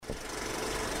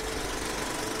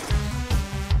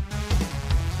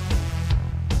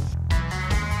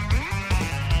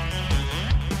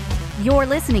You're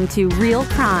listening to Real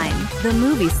Crime, the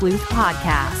Movie Sleuth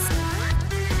podcast.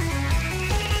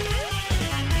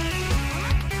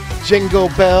 Jingle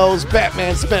bells,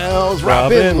 Batman spells,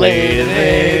 Robin laid an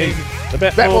egg. The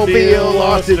Batmobile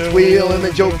lost its wheel and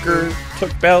the Joker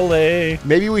took ballet.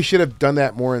 Maybe we should have done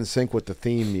that more in sync with the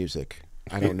theme music.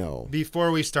 I don't know.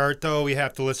 Before we start, though, we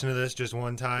have to listen to this just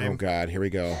one time. Oh, God. Here we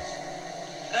go.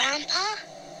 Grandpa?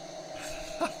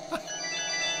 Mom!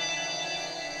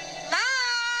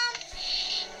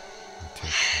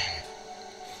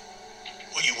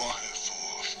 What do you want her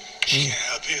for? She can't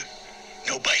help you.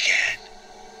 Nobody can.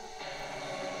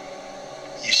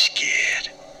 You scared,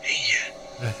 ain't you?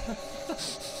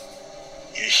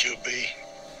 You should be.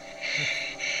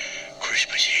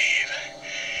 Christmas Eve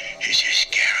is the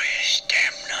scariest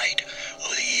damn night of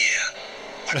the year.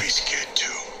 I'd be scared too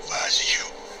if I was you.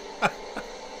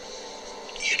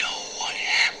 You know what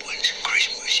happens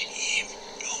Christmas Eve,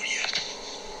 don't you?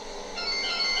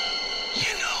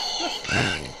 You know all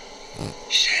about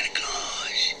Santa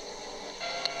Claus.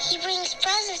 He brings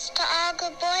presents to all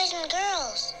good boys and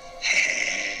girls.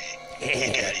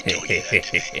 Your daddy told you that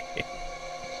today.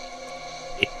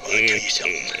 Well, I'll tell you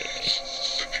something.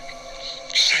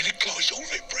 Santa Claus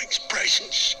only brings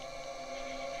presents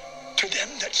to them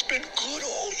that's been good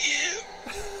all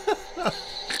year.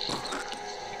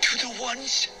 To the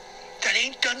ones that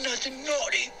ain't done nothing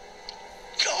naughty.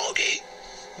 All the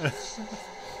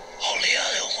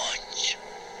other ones.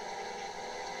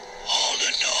 All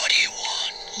the naughty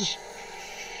ones.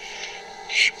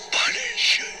 He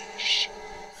punishes.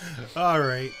 All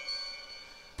right.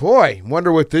 Boy,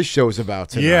 wonder what this show's about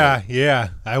tonight. Yeah,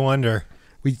 I wonder.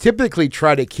 We typically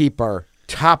try to keep our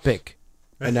topic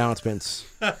announcements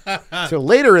so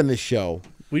later in the show.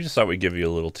 We just thought we'd give you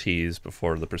a little tease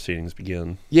before the proceedings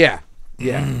begin. Yeah.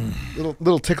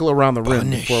 Little tickle around the rim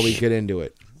before we get into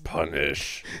it.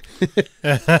 Punish.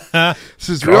 This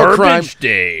is Real Crime. Garbage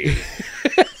Day.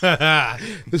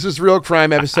 This is Real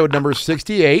Crime, episode number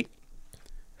 68.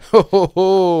 Ho, ho,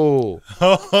 ho.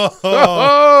 Ho, ho,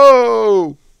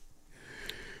 ho.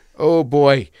 Oh,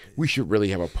 boy. We should really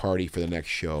have a party for the next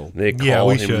show. They call Yeah,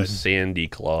 we him should. Sandy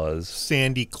Claus.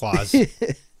 Sandy Claus.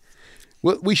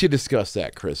 Well, we should discuss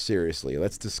that, Chris. Seriously.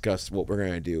 Let's discuss what we're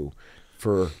going to do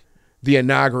for the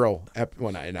inaugural,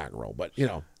 well, not inaugural, but,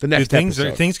 the next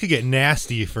episode. Things could get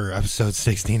nasty for episod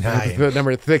 69. Episode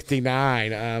number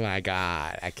 69. Oh, my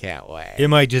God. I can't wait. It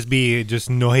might just be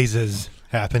noises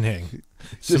happening.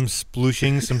 Some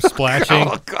splooshing, some splashing,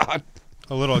 Oh, God.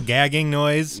 a little gagging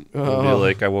noise. It'll be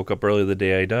like I woke up early the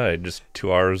day I died. Just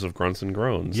 2 hours of grunts and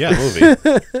groans. Yes.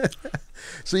 The movie.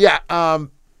 So, yeah,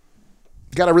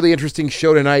 got a really interesting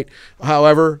show tonight.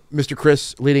 However, Mr.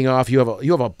 Chris, leading off, you have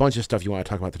a bunch of stuff you want to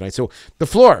talk about tonight. So, the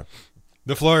floor.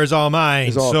 The floor is all mine.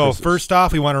 It's all So Christmas. first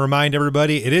off, we want to remind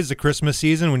everybody it is the Christmas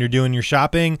season. When you're doing your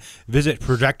shopping, visit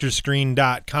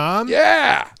projectorscreen.com.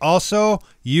 Yeah. Also,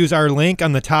 use our link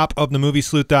on the top of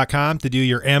themoviesleuth.com to do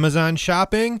your Amazon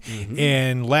shopping.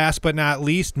 And last but not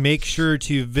least, make sure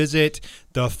to visit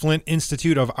the Flint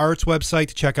Institute of Arts website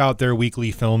to check out their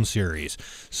weekly film series.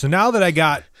 So now that I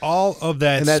got all of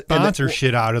that sponsor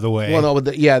shit out of the way. Well, no, but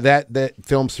that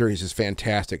film series is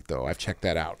fantastic, though. I've checked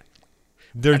that out.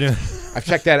 they're doing. I've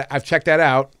checked that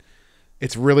out.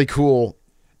 It's really cool.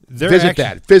 They're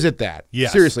Visit that.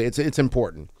 Yes. Seriously, it's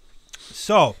important.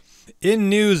 So, in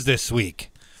news this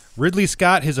week, Ridley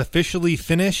Scott has officially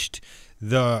finished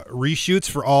the reshoots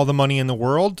for All the Money in the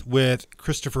World with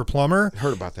Christopher Plummer.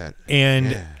 Heard about that. And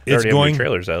Yeah. They it's already have going new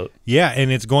trailers out. Yeah,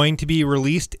 and it's going to be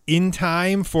released in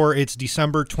time for its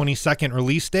December 22nd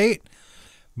release date.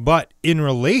 But in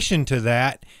relation to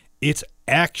that, it's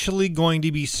actually going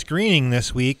to be screening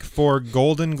this week for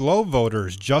Golden Globe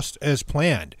voters, just as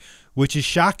planned, which is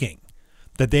shocking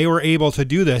that they were able to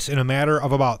do this in a matter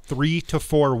of about 3 to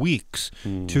 4 weeks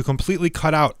to completely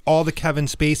cut out all the Kevin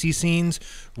Spacey scenes,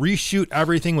 reshoot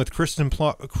everything with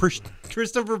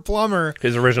Christopher Plummer.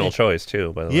 His original choice,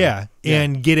 too, by the way. Yeah,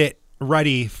 and get it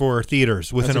ready for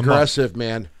theaters within That's a month. aggressive,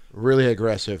 man. Really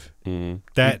aggressive.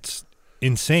 That's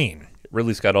insane.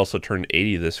 Ridley Scott also turned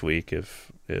 80 this week,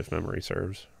 if memory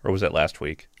serves. Or was that last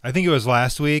week? I think it was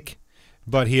last week,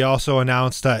 but he also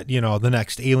announced that, the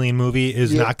next Alien movie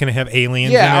is not going to have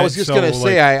aliens in it. Yeah, I was just going to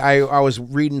say, like, I was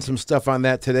reading some stuff on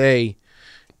that today,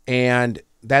 and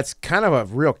that's kind of a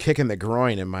real kick in the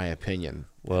groin, in my opinion.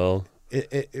 Well,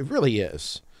 It really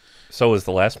is. so was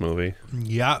the last movie.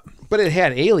 yeah, But it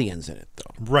had aliens in it,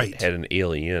 though. right. It had an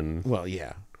alien. Well,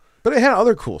 yeah. But it had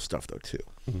other cool stuff, though, too.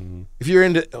 If you're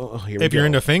into... Oh, here we If you're go.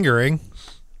 into fingering,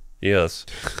 Yes.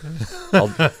 I'll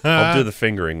do the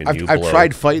fingering and you I've blow.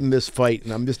 tried fighting this fight,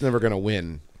 and I'm just never going to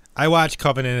win. I watched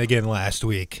Covenant again last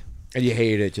week. And you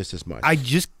hated it just as much. I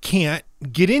just can't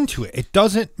get into it. It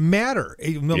doesn't matter.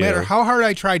 No matter how hard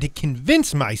I try to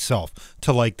convince myself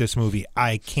to like this movie,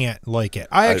 I can't like it.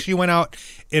 I actually went out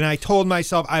and I told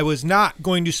myself I was not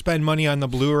going to spend money on the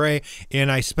Blu-ray,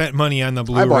 and I spent money on the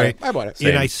Blu-ray. I bought it. And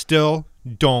Same. I still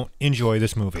don't enjoy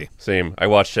this movie. Same. I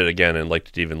watched it again and liked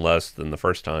it even less than the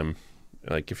first time.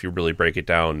 Like, if you really break it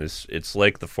down, it's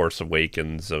like The Force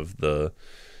Awakens of the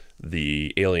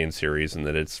Alien series, and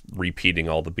that it's repeating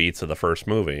all the beats of the first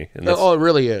movie. And that's, it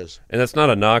really is. and that's not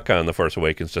a knock on The Force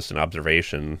Awakens, just an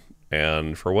observation.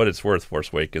 And for what it's worth,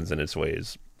 Force Awakens in its way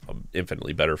is an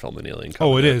infinitely better film than Alien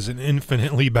Covenant. Oh, it is an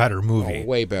infinitely better movie. Oh,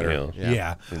 way better.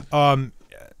 Yeah. Yeah.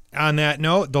 On that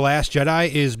note, The Last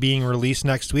Jedi is being released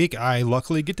next week. I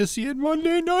luckily get to see it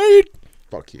Monday night.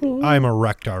 Fuck you. I'm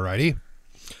erect already.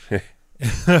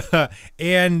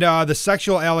 And the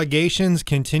sexual allegations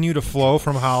continue to flow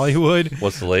from Hollywood.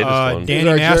 What's the latest one?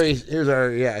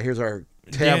 Here's our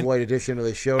tabloid edition of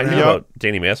the show I now. knew about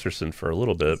Danny Masterson for a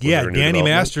little bit. Was Yeah, there a new Danny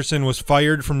development? Masterson was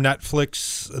fired from the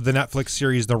Netflix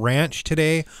series The Ranch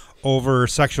today over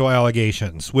sexual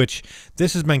allegations, which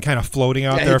this has been kind of floating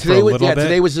out there for a little bit.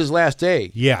 Today was his last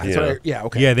day. Yeah.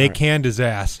 Okay. Yeah, they All right. canned his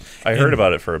ass. I heard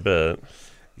about it for a bit.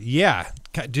 Yeah,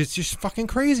 it's just fucking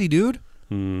crazy, dude.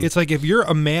 It's like if you're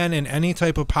a man in any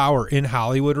type of power in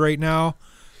Hollywood right now,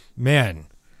 man,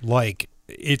 like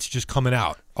it's just coming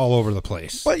out all over the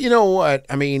place. But you know what?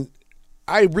 I mean,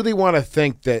 I really want to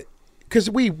think that because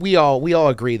we all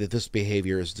agree that this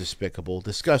behavior is despicable,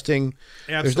 disgusting.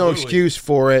 There's no Absolutely. excuse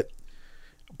for it.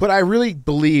 But I really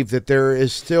believe that there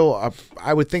is still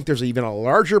I would think there's even a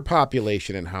larger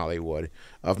population in Hollywood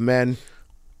of men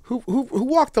who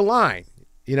walk the line.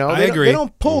 You know, I agree. They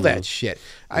don't pull that shit.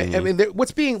 I mean,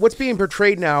 what's being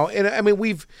portrayed now, and I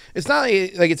mean, it's not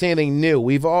like it's anything new.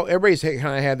 Everybody's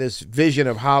kind of had this vision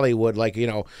of Hollywood, like, you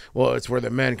know, well, it's where the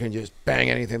men can just bang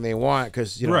anything they want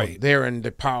because, you know, Right. they're in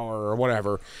the power or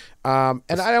whatever. And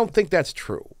I don't think that's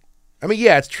true. I mean,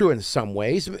 yeah, it's true in some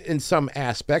ways, in some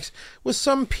aspects, with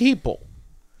some people,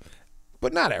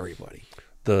 but not everybody.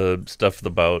 The stuff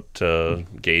about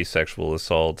gay sexual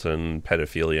assault and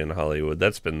pedophilia in Hollywood,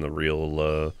 that's been the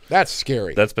real That's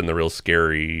scary. that's been the real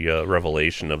scary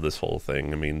revelation of this whole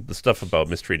thing. I mean, the stuff about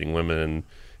mistreating women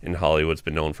in Hollywood's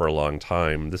been known for a long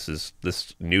time. This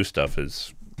new stuff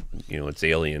is, you know, it's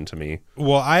alien to me.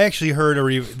 Well, I actually heard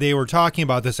they were talking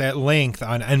about this at length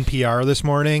on NPR this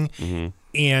morning,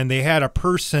 and they had a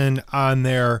person on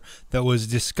there that was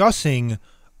discussing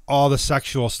all the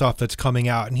sexual stuff that's coming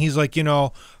out. And he's like, you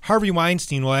know, Harvey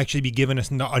Weinstein will actually be giving us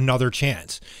another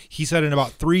chance. He said in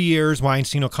about 3 years,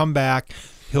 Weinstein will come back.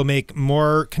 He'll make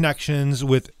more connections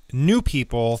with new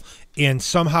people, and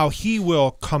somehow he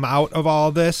will come out of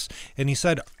all this. And he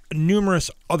said numerous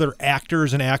other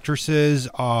actors and actresses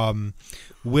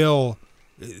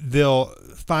they'll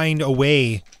find a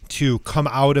way to come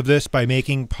out of this by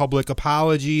making public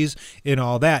apologies and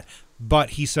all that.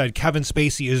 But he said Kevin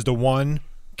Spacey is the one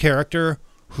character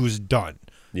who's done.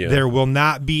 Yeah. There will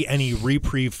not be any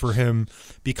reprieve for him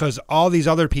because all these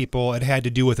other people, it had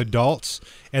to do with adults,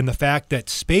 and the fact that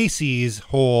Spacey's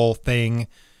whole thing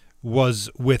was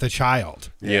with a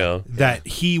child. Yeah. That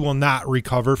he will not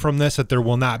recover from this, that there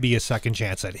will not be a second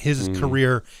chance, that his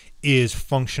career is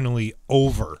functionally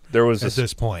over at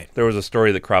this point. There was a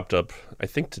story that cropped up, I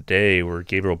think today, where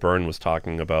Gabriel Byrne was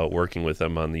talking about working with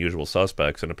them on The Usual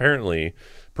Suspects, and apparently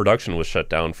production was shut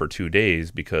down for 2 days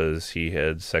because he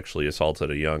had sexually assaulted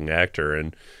a young actor,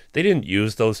 and they didn't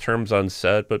use those terms on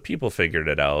set, but people figured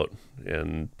it out,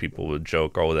 and people would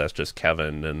joke, "Oh, that's just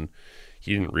Kevin," and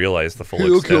he didn't realize the full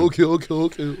extent. Kill.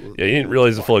 Yeah, he didn't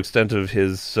realize the full extent of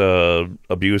his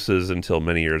abuses until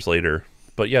many years later.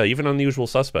 But yeah, even on The Usual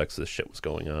Suspects, this shit was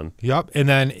going on. Yep. And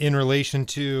then in relation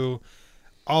to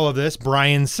all of this,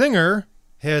 Bryan Singer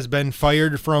has been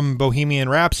fired from Bohemian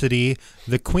Rhapsody,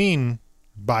 the Queen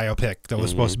biopic that was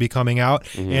supposed to be coming out.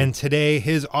 And today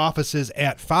his offices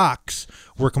at Fox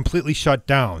were completely shut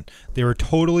down. They were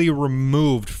totally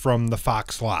removed from the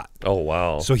Fox lot. Oh,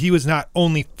 wow. So he was not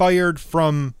only fired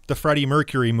from the Freddie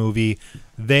Mercury movie,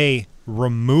 they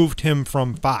removed him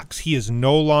from Fox. He is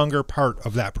no longer part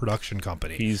of that production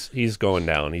company. He's going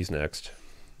down. He's next.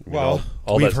 I mean, Well,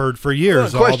 all we've that- heard for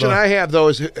years. The question I have, though,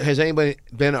 is has anybody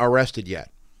been arrested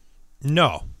yet?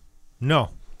 No.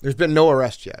 There's been no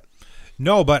arrest yet.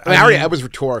 No, but I mean, was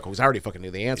rhetorical because I already fucking knew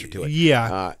the answer to it.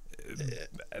 Yeah.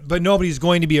 But nobody's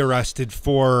going to be arrested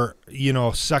for, you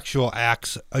know, sexual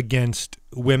acts against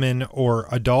women or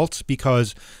adults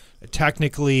because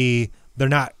technically they're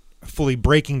not fully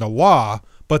breaking the law,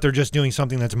 but they're just doing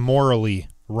something that's morally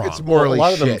wrong. It's morally a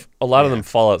lot shit. of them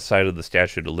fall outside of the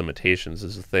statute of limitations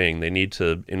is the thing. They need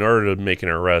to, in order to make an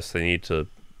arrest, they need to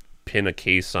pin a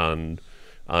case on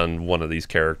one of these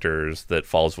characters that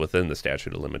falls within the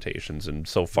statute of limitations, and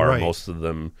so far Right. most of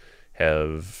them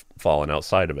have fallen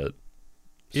outside of it.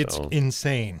 It's So,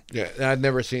 insane. Yeah, I've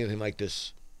never seen anything like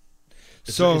this.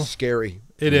 It's scary.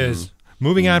 It is.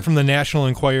 Moving on from the National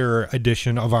Enquirer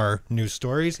edition of our news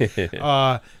stories,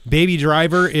 Baby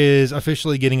Driver is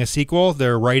officially getting a sequel.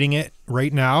 They're writing it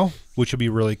right now, which will be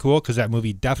really cool because that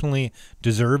movie definitely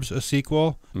deserves a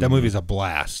sequel. That movie is a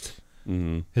blast.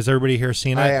 Has everybody here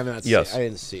seen it? I have not. Yes. I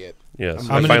didn't see it. yes,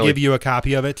 I'm going to give you a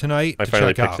copy of it tonight. I to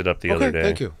finally check picked out. it up the Okay, other day.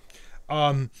 thank you.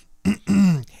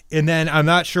 And then I'm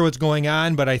not sure what's going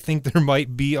on, but I think there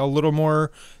might be a little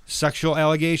more sexual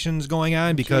allegations going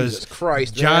on because Jesus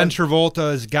Christ, John man.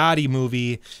 Travolta's Gotti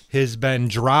movie has been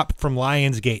dropped from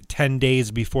Lionsgate 10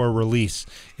 days before release,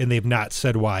 and they've not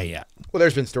said why yet. Well,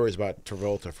 there's been stories about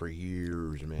Travolta for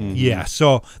years, man. Yeah,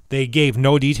 so they gave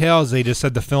no details. They just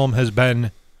said the film has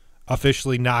been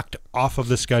officially knocked off of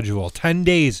the schedule 10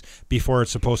 days before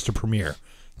it's supposed to premiere.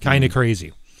 Kind of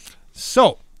crazy.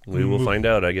 So We will find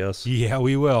out, I guess. yeah,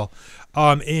 we will.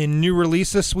 In new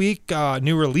releases this week,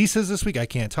 I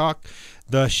can't talk.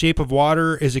 The Shape of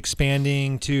Water is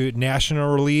expanding to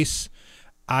national release.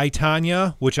 I,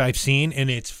 Tonya, which I've seen, and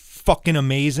it's fucking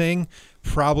amazing.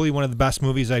 Probably one of the best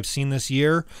movies I've seen this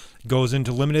year. Goes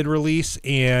into limited release,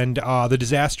 and The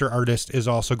Disaster Artist is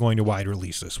also going to wide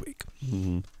release this week.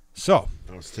 So,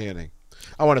 Outstanding.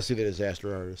 I want to see The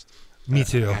Disaster Artist. me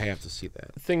too. I have to see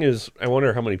that. The thing is, I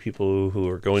wonder how many people who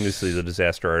are going to see The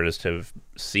Disaster Artist have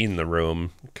seen The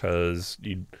Room, because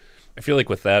I feel like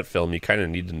with that film, you kind of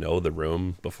need to know The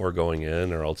Room before going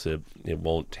in, or else it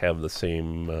won't have the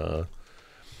same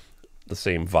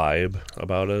vibe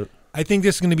about it. I think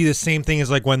this is going to be the same thing as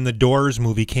like when the Doors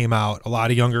movie came out. A lot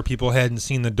of younger people hadn't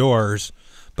seen the Doors,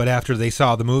 but after they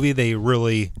saw the movie, they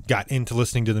really got into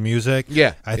listening to the music.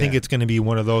 Yeah, I think yeah. it's going to be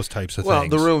one of those types of Well,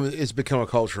 things. The Room has become a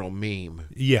cultural meme.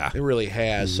 Yeah. It really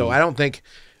has. So I don't think.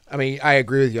 I mean, I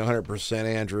agree with you 100%,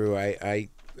 Andrew. I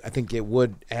think it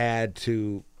would add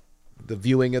to the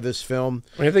viewing of this film.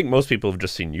 I think most people have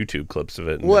just seen YouTube clips of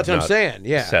it. And Well, that's have what I'm not saying.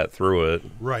 Yeah. sat through it.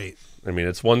 Right. I mean,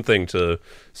 it's one thing to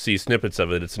see snippets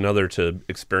of it. It's another to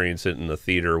experience it in the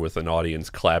theater with an audience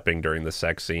clapping during the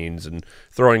sex scenes and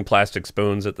throwing plastic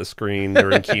spoons at the screen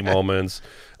during key moments,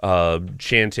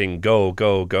 chanting "Go,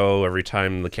 go, go" every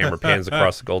time the camera pans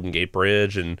across the Golden Gate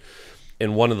Bridge. And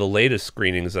in one of the latest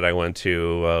screenings that I went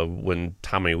to, when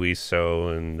Tommy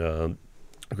Wiseau and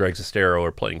Greg Sestero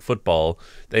are playing football,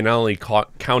 they not only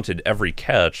counted every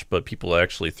catch, but people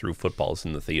actually threw footballs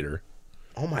in the theater.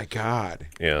 Oh my God.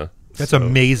 Yeah. That's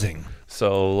amazing.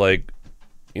 So, like,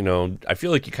 you know, I feel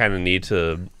like you kind of need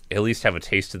to at least have a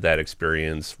taste of that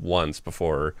experience once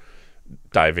before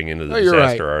diving into the you're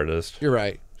Disaster right. Artist. You're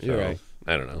right. You're So, right.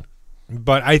 I don't know.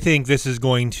 But I think this is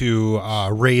going to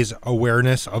raise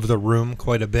awareness of The Room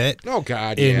quite a bit. Oh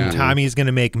God. And Yeah. Tommy's going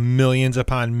to make millions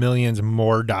upon millions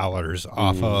more dollars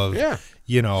off of, Yeah.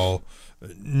 you know,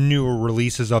 newer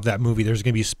releases of that movie. There's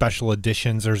going to be special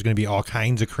editions. There's going to be all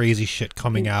kinds of crazy shit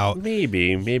coming out.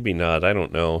 Maybe, maybe not. I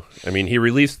don't know. I mean, he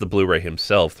released the Blu-ray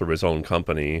himself through his own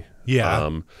company. Yeah.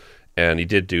 And he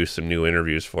did do some new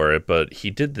interviews for it, but he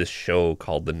did this show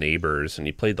called The Neighbors, and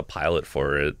he played the pilot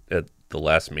for it at the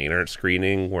last Maynard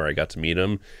screening where I got to meet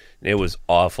him. And it was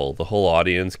awful. The whole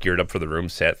audience geared up for The Room,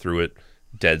 sat through it,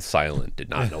 dead silent,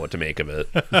 did not know what to make of it.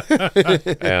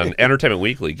 And Entertainment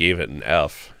Weekly gave it an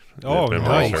F. Oh, if memory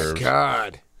nice. serves.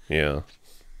 God. Yeah.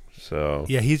 So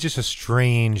Yeah, he's just a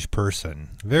strange person.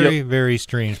 Very, very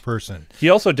strange person. he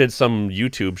also did some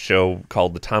YouTube show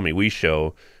called The Tommy Wee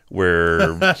Show,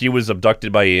 where he was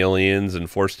abducted by aliens and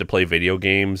forced to play video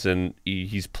games, and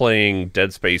he's playing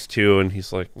Dead Space 2, and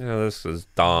he's like, yeah, this is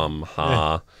dumb,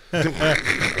 huh?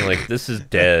 Like, this is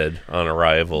dead on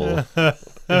arrival.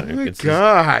 It's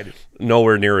God.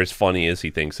 nowhere near as funny as he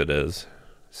thinks it is.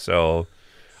 So,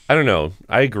 I don't know.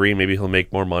 I agree. Maybe he'll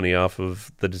make more money off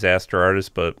of The Disaster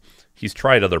Artist, but he's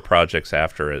tried other projects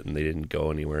after it, and they didn't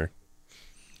go anywhere.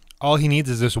 All he needs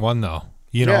is this one, though.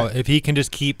 You know, Yeah. if he can just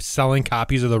keep selling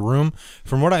copies of The Room,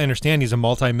 from what I understand, he's a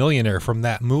multimillionaire from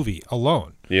that movie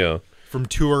alone. Yeah. From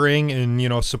touring and, you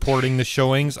know, supporting the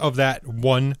showings of that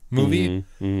one movie.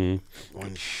 One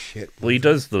shit. Well, he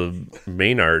does the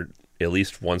main art at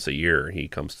least once a year. He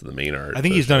comes to the main art. I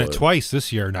think to he's done show it twice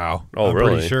this year now. Oh, I'm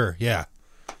really? pretty sure, yeah.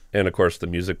 And of course, the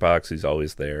music box, he's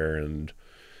always there. And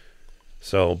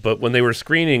So, but when they were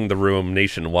screening The Room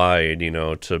nationwide,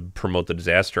 to promote the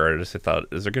disaster artist, I thought,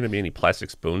 is there going to be any plastic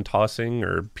spoon tossing,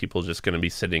 or people just going to be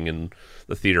sitting in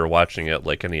the theater watching it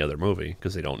like any other movie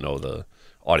because they don't know the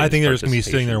audience? I think they're just going to be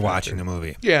sitting there participation watching factor. the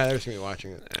movie. Yeah, they're just going to be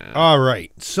watching it. All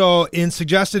right. So, in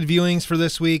suggested viewings for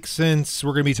this week, since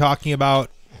we're going to be talking about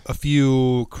a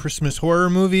few Christmas horror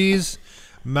movies,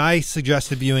 my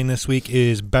suggested viewing this week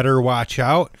is Better Watch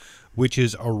Out, which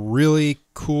is a really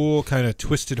cool kind of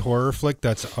twisted horror flick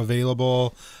that's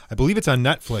available. I believe it's on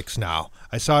Netflix now.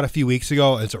 I saw it a few weeks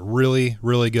ago. It's really,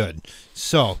 really good.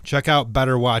 So check out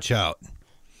Better Watch Out.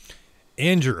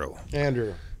 Andrew.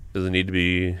 Does it need to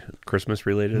be Christmas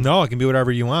related? No, it can be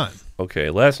whatever you want. Okay,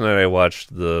 last night I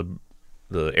watched the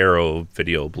Arrow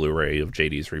video Blu-ray of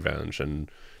JD's Revenge,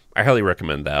 and I highly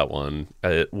recommend that one.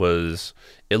 It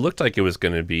looked like it was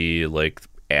going to be like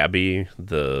Abby,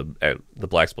 the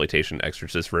blaxploitation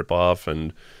Exorcist ripoff,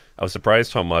 and I was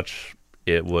surprised how much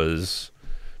it was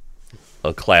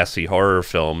a classy horror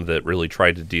film that really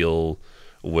tried to deal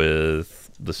with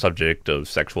the subject of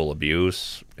sexual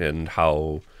abuse and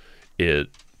how it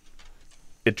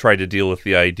tried to deal with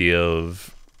the idea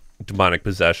of demonic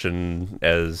possession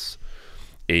as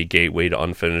a gateway to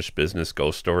unfinished business,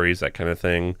 ghost stories, that kind of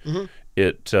thing. Mm-hmm.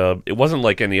 It wasn't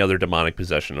like any other demonic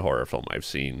possession horror film I've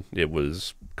seen. It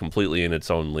was completely in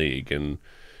its own league, and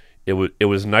it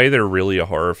was neither really a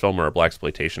horror film or a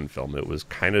blaxploitation film. It was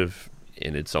kind of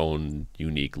in its own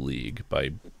unique league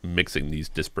by mixing these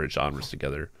disparate genres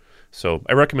together. So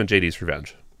I recommend JD's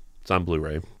Revenge. It's on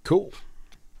Blu-ray. Cool.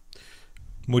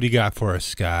 What do you got for us,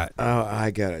 Scott? Oh,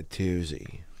 I got a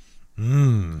doozy.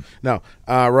 No,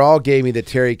 Raul gave me the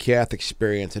Terry Kath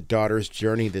Experience, A Daughter's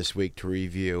Journey this week to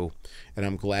review, and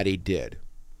I'm glad he did.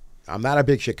 I'm not a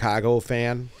big Chicago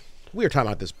fan. We were talking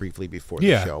about this briefly before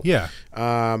the show. Yeah.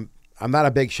 I'm not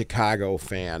a big Chicago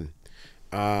fan.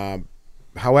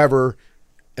 However,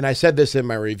 and I said this in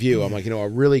my review, I'm like, a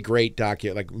really great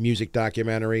music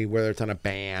documentary, whether it's on a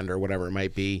band or whatever it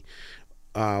might be,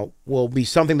 will be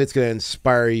something that's going to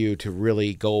inspire you to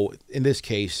really go, in this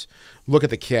case, look at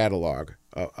the catalog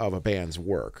of a band's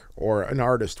work or an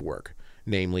artist's work,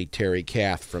 namely Terry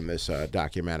Kath from this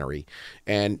documentary.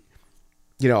 And,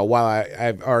 while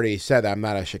I've already said that I'm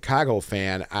not a Chicago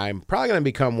fan, I'm probably going to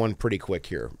become one pretty quick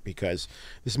here because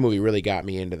this movie really got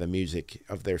me into the music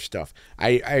of their stuff.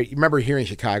 I remember hearing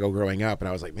Chicago growing up, and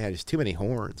I was like, man, there's too many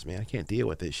horns, man. I can't deal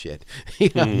with this shit.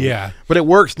 Yeah. But it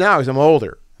works now because I'm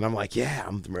older. And I'm like,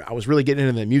 I was really getting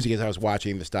into the music as I was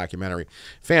watching this documentary.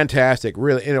 Fantastic,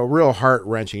 really, real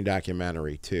heart-wrenching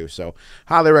documentary too. So,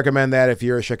 highly recommend that if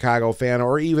you're a Chicago fan,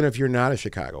 or even if you're not a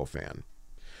Chicago fan.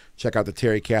 Check out the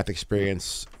Terry Kath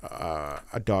Experience,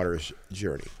 A Daughter's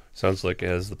Journey. Sounds like it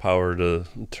has the power to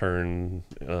turn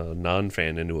a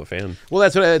non-fan into a fan. Well,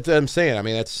 that's what I'm saying. I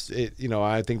mean, that's it.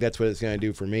 I think that's what it's going to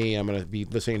do for me. I'm going to be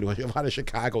listening to a lot of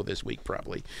Chicago this week,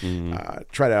 probably.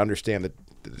 Try to understand the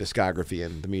discography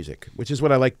and the music, which is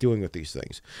what I like doing with these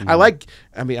things. I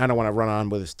don't want to run on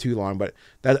with this too long, but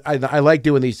I like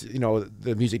doing these,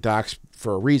 the music docs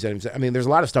for a reason. I mean, there's a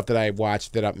lot of stuff that I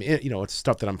watch that it's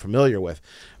stuff that I'm familiar with,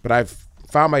 but I've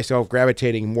found myself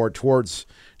gravitating more towards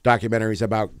documentaries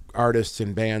about artists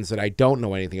and bands that I don't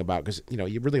know anything about because,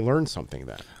 you really learn something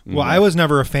then. Well, I was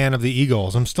never a fan of the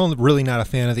Eagles. I'm still really not a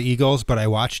fan of the Eagles, but I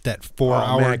watched that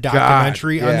 4-hour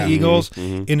documentary on the Eagles,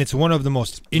 and it's one of the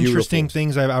most interesting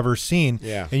things I've ever seen.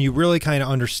 Yeah. And you really kind of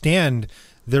understand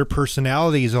their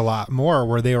personalities a lot more,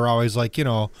 where they were always like,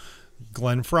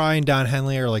 Glenn Frey and Don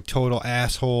Henley are like total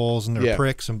assholes and they're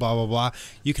pricks and blah, blah, blah.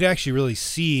 You could actually really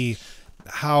see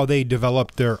how they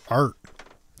developed their art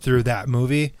through that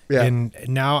movie. Yeah. And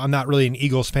now I'm not really an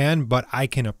Eagles fan, but I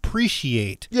can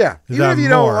appreciate even if you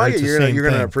don't like it, you're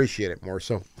going to appreciate it more.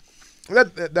 So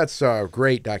that's a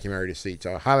great documentary to see.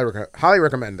 So highly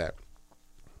recommend that.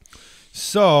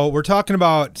 So we're talking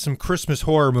about some Christmas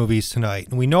horror movies tonight.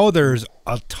 And we know there's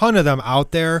a ton of them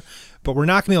out there, but we're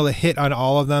not going to be able to hit on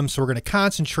all of them. So we're going to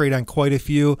concentrate on quite a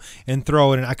few and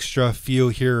throw in an extra few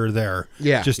here or there.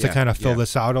 Just to kind of fill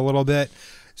this out a little bit.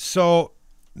 So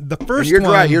the first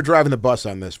one... You're driving the bus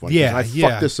on this one. Yeah, I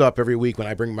fuck this up every week when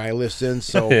I bring my list in.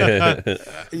 So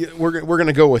we're going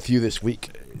to go with you this week.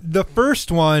 The first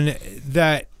one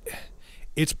that...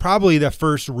 It's probably the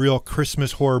first real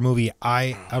Christmas horror movie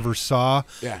I ever saw.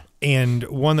 Yeah. And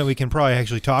one that we can probably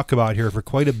actually talk about here for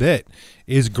quite a bit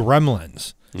is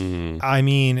Gremlins. Mm-hmm. I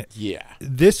mean,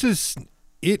 this is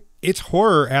it. It's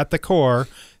horror at the core.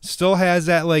 Still has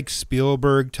that like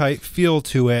Spielberg type feel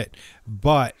to it,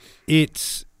 but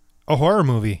it's a horror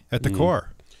movie at the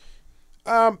core.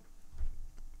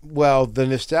 Well, the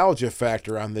nostalgia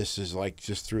factor on this is like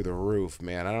just through the roof,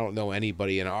 man. I don't know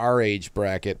anybody in our age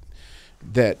bracket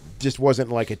that just wasn't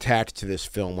like attached to this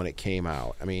film when it came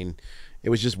out. I mean, it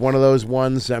was just one of those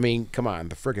ones. I mean, come on,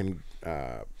 the freaking,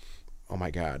 oh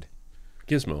my God,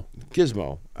 Gizmo.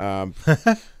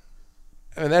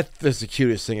 And that's the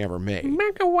cutest thing ever made.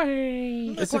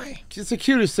 Microwave. It's the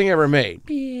cutest thing ever made.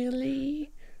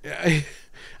 Billy. I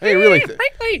mean, really.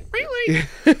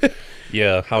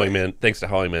 Yeah, thanks to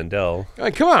Howie Mandel. I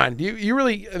mean, come on, you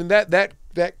really, I mean,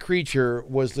 that creature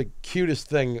was the cutest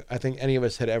thing I think any of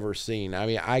us had ever seen. I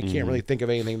mean, I can't really think of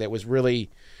anything that was really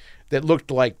that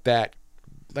looked like that,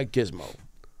 like Gizmo,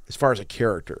 as far as a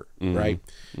character, right?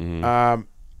 And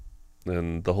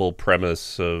the whole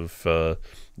premise of the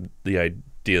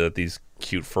idea that these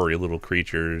cute furry little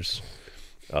creatures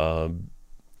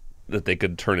that they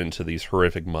could turn into these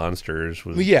horrific monsters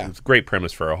was a great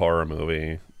premise for a horror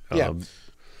movie.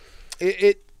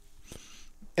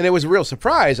 And it was a real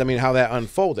surprise. I mean, how that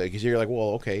unfolded, because you're like, well,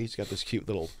 okay, he's got this cute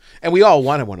little, and we all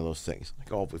wanted one of those things.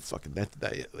 Like, oh, but fucking that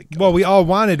like. Well, we all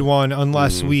wanted one,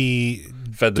 unless we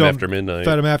fed them after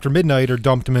midnight, or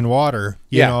dumped them in water.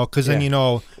 You know, because then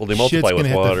well, they multiply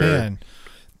with water. Hit the fan.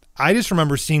 I just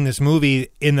remember seeing this movie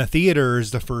in the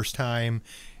theaters the first time,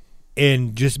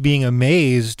 and just being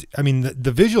amazed. I mean,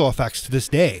 the visual effects to this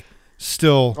day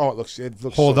still it looks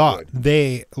hold so up. good.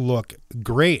 They look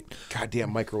great.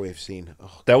 Goddamn microwave scene.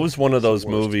 Oh, that was one of those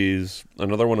movies,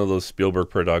 another one of those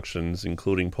Spielberg productions,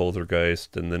 including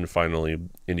Poltergeist, and then finally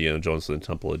Indiana Jones and the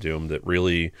Temple of Doom, that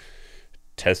really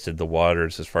tested the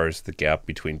waters as far as the gap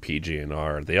between PG and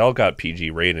R. They all got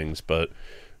PG ratings, but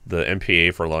the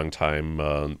MPA for a long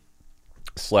time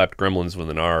slapped Gremlins with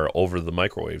an R over the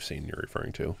microwave scene you're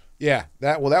referring to. Yeah,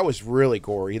 that was really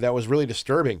gory. That was really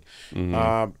disturbing.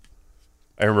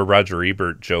 I remember Roger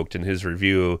Ebert joked in his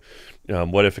review,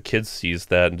 what if a kid sees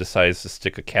that and decides to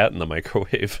stick a cat in the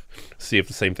microwave, see if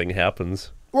the same thing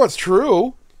happens? Well, it's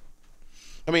true.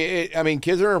 I mean,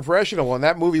 kids are impressionable, and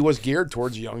that movie was geared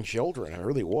towards young children. It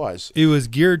really was. It was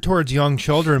geared towards young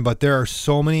children, but there are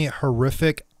so many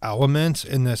horrific elements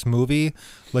in this movie.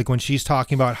 Like when she's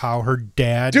talking about how her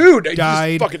dad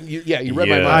died. You read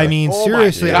my mind. I mean,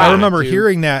 seriously, I remember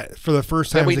hearing that for the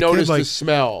first time. Then we as a noticed kid, the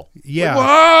smell. Yeah. Like,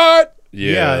 what?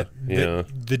 Yeah.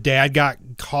 The dad got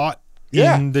caught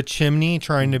in the chimney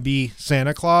trying to be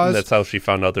Santa Claus. And that's how she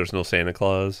found out there's no Santa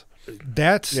Claus.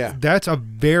 That's a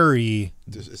very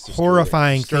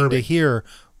horrifying thing to hear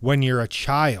when you're a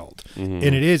child.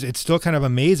 And it's still kind of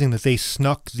amazing that they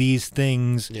snuck these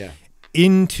things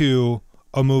into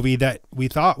a movie that we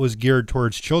thought was geared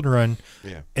towards children,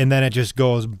 and then it just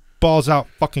goes balls out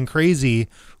fucking crazy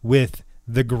with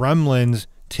the Gremlins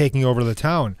taking over the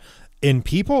town, and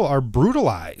people are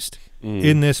brutalized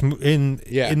in the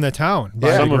town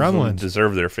by Some the of them Gremlins.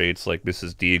 deserve their fates, like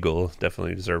Mrs. Deagle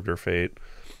definitely deserved her fate.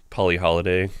 Polly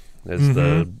Holiday as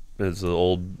the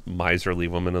old miserly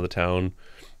woman of the town.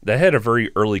 That had a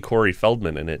very early Corey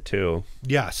Feldman in it too.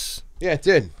 Yes. Yeah, it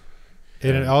did.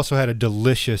 And it also had a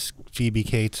delicious Phoebe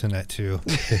Cates in it too.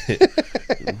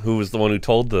 Who was the one who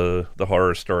told the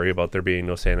horror story about there being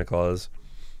no Santa Claus?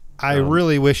 I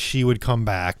really wish she would come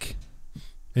back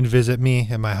and visit me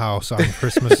at my house on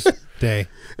Christmas Day.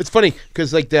 It's funny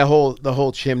because like the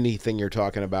whole chimney thing you're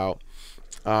talking about,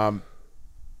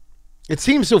 it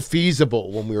seems so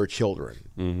feasible when we were children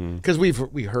because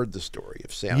we heard the story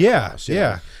of Santa Claus.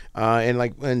 And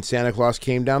like when Santa Claus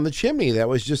came down the chimney, that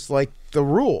was just like the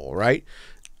rule, right?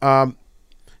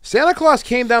 Santa Claus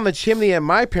came down the chimney at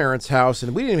my parents' house,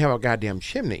 and we didn't even have a goddamn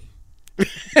chimney.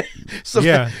 So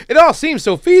it all seems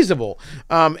so feasible.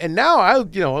 And now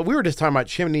we were just talking about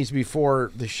chimneys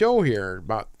before the show here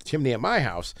about the chimney at my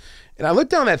house, and I looked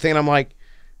down that thing and I'm like,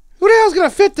 who the hell's gonna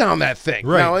fit down that thing?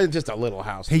 Right. No, it's just a little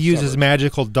house. He uses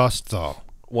magical dust though.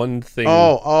 One thing.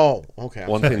 Okay.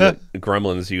 One thing that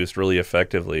Gremlins used really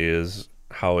effectively is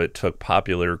how it took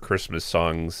popular Christmas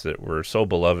songs that were so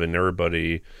beloved and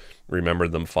everybody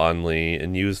remembered them fondly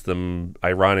and used them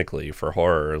ironically for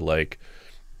horror. Like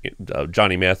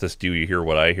Johnny Mathis' "Do You Hear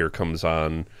What I Hear" comes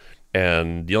on,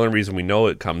 and the only reason we know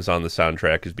it comes on the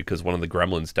soundtrack is because one of the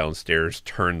Gremlins downstairs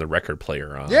turned the record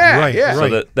player on.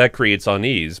 So that creates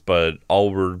unease, but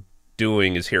all we're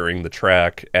doing is hearing the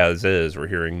track as is. We're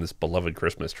hearing this beloved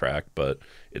Christmas track, but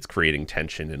it's creating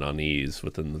tension and unease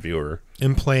within the viewer.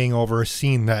 And playing over a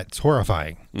scene that's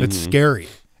horrifying, that's scary.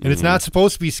 And it's not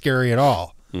supposed to be scary at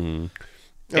all.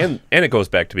 And it goes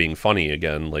back to being funny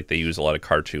again. Like they use a lot of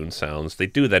cartoon sounds. They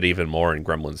do that even more in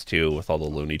Gremlins 2 with all the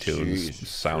Looney Tunes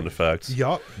sound effects.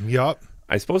 Yup.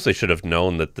 I suppose they should have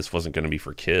known that this wasn't going to be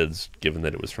for kids, given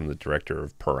that it was from the director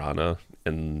of Piranha.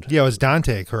 and Yeah, it was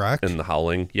Dante, correct? in The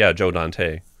Howling. Yeah, Joe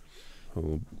Dante,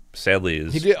 who sadly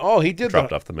is He did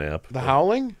dropped off the map. The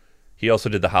Howling. He also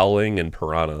did The Howling and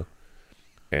Piranha.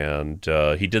 And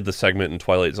he did the segment in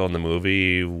Twilight Zone, the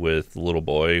movie, with the little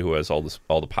boy who has all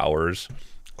the powers.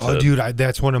 Oh, dude,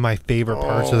 that's one of my favorite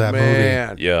parts of that movie.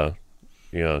 Man. Yeah.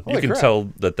 Yeah. Holy You can crap. tell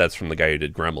that that's from the guy who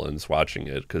did Gremlins watching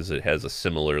it, because it has a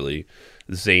similarly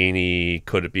zany,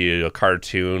 could it be a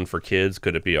cartoon for kids?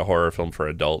 Could it be a horror film for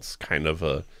adults? Kind of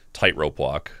a tightrope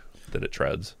walk that it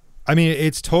treads. I mean,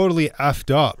 it's totally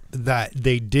effed up that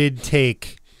they did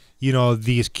take,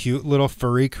 these cute little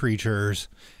furry creatures,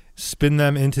 spin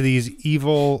them into these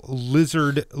evil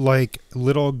lizard-like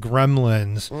little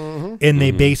gremlins, and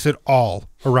they base it all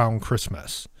around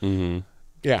Christmas. Mm-hmm.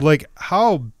 Yeah. Like,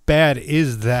 how bad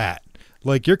is that?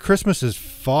 Like, your Christmas is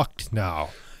fucked now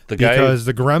because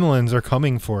the gremlins are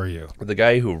coming for you. The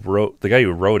guy who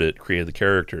wrote it, created the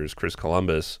characters, Chris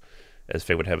Columbus, as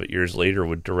fate would have it, years later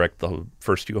would direct the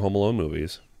first 2 Home Alone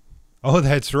movies. Oh,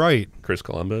 that's right. Chris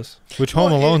Columbus. Which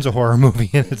Home Alone's a horror movie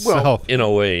in itself. In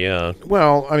a way, yeah.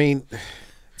 Well, I mean,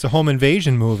 It's a home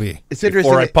invasion movie. it's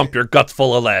interesting. Before I pump your guts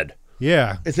full of lead.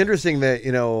 Yeah. It's interesting that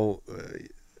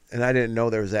and I didn't know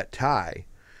there was that tie.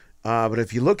 But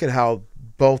if you look at how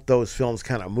both those films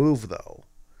kind of move, though,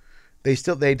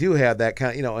 they do have that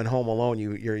kind of, in Home Alone,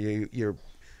 you're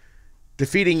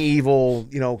defeating evil,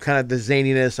 kind of the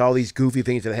zaniness, all these goofy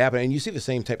things that happen, and you see the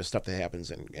same type of stuff that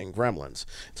happens in Gremlins.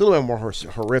 It's a little bit more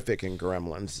horrific in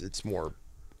Gremlins. It's more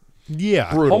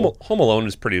Yeah. brutal. Home Alone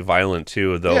is pretty violent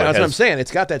too, though. Yeah, It that's what I'm has- saying.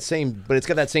 It's got that same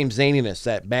zaniness,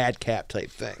 that madcap type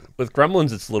thing. With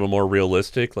Gremlins, it's a little more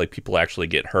realistic. Like, people actually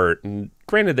get hurt, and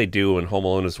granted, they do in Home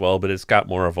Alone as well. But it's got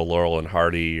more of a Laurel and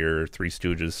Hardy or Three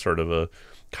Stooges sort of a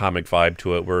comic vibe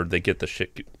to it, where they get the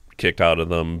shit kicked out of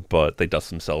them, but they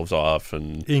dust themselves off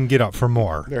and You can get up for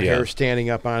more. Their Yeah. hair standing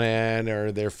up on end,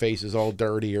 or their face is all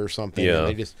dirty or something, Yeah. and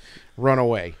they just run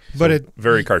away. But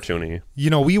very cartoony.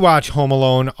 we watch Home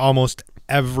Alone almost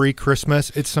every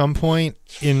Christmas at some point.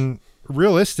 In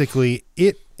realistically,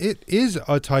 it is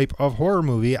a type of horror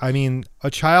movie. I mean,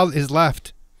 a child is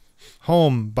left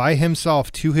home by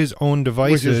himself to his own Which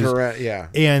devices, is yeah.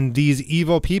 and these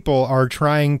evil people are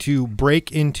trying to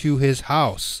break into his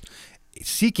house,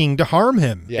 seeking to harm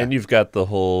him. Yeah. And you've got the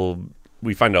whole.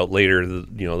 We find out later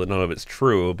that that none of it's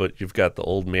true, but you've got the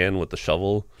old man with the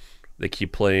shovel. They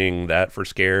keep playing that for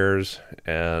scares,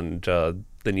 and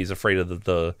then he's afraid of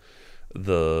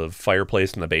the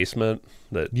fireplace in the basement.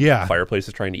 That fireplace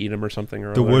is trying to eat him or something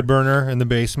or The other. wood burner in the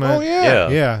basement. Oh yeah.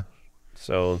 Yeah.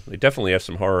 So they definitely have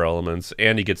some horror elements,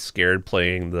 and he gets scared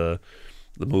playing the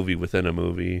movie within a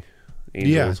movie,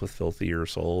 Angels with Filthier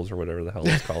Souls or whatever the hell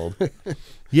it's called.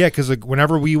 Yeah, because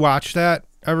whenever we watch that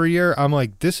every year, I'm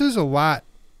like, this is a lot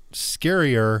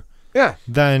scarier Yeah.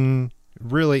 than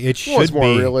really it should Well, it's more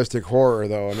be. realistic horror,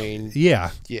 though. I mean,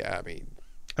 Yeah, I mean,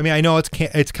 I know it's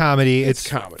comedy. It's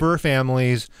comedy. for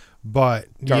families, but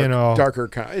darker.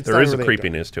 It's There not is a really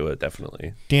creepiness to it,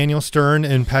 definitely. Daniel Stern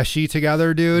and Pesci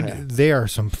together, dude, they are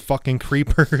some fucking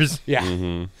creepers.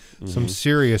 Yeah. Some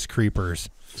serious creepers.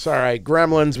 It's all right.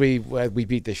 Gremlins. We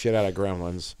beat the shit out of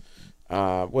Gremlins.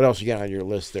 What else you got on your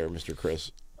list there, Mr.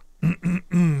 Chris?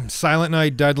 Silent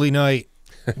Night, Deadly Night,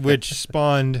 which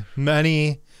spawned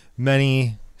many,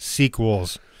 many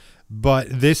sequels. But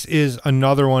this is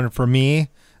another one for me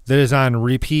that is on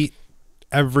repeat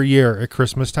every year at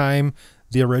Christmas time.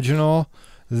 The original.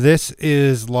 This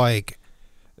is like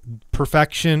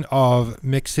perfection of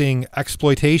mixing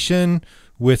exploitation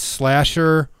with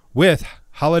slasher with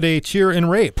holiday cheer and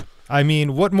rape. I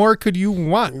mean, what more could you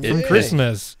want from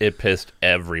Christmas? It pissed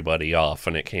everybody off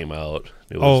when it came out.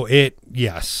 It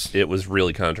was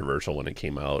really controversial when it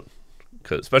came out,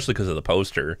 especially because of the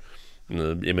poster and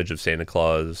the image of Santa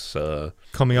Claus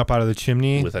Coming up out of the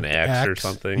chimney with an axe or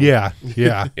something. Yeah.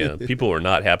 Yeah, people were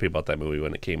not happy about that movie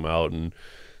when it came out. And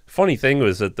funny thing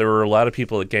was that there were a lot of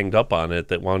people that ganged up on it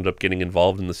that wound up getting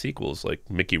involved in the sequels. Like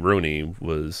Mickey Rooney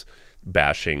was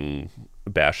bashing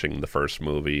the first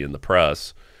movie in the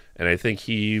press, and I think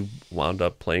he wound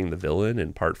up playing the villain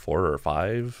in part 4 or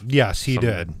 5. Yes, he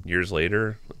did. Years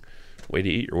later. Way to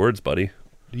eat your words, buddy.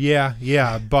 Yeah,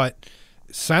 but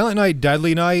Silent Night,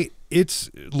 Deadly Night, it's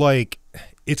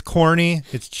corny,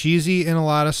 it's cheesy in a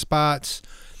lot of spots,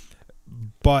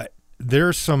 but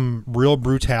there's some real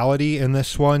brutality in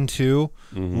this one too.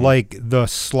 Like the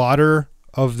slaughter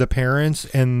of the parents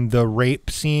and the rape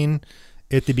scene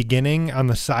at the beginning on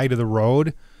the side of the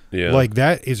road. Yeah. Like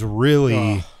that is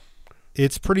really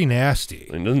It's pretty nasty.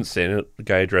 And doesn't the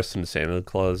guy dressed in a Santa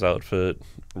Claus outfit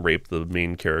rape the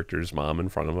main character's mom in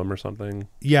front of him or something?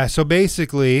 Yeah, so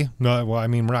basically, no, well, I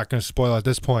mean, we're not going to spoil at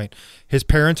this point. His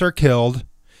parents are killed.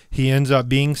 He ends up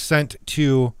being sent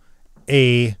to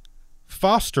a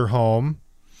foster home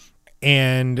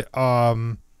and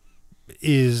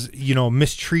is,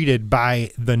 mistreated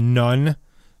by the nun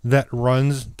that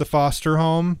runs the foster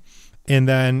home. And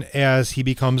then as he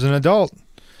becomes an adult,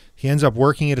 he ends up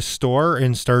working at a store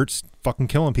and starts fucking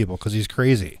killing people because he's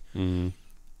crazy. Mm-hmm.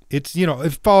 It's,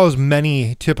 it follows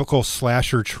many typical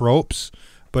slasher tropes,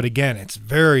 but again, it's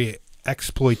very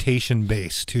exploitation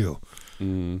based too.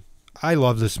 Mm-hmm. I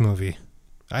love this movie.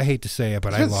 I hate to say it, but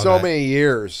It's I been love so it. many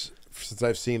years since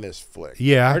I've seen this flick.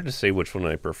 Yeah. Hard to say which one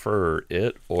I prefer,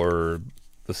 it or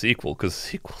the sequel, because the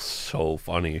sequel's so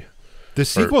funny. The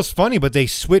sequel's funny, but they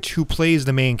switch who plays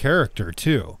the main character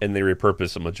too. And they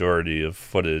repurpose a majority of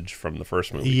footage from the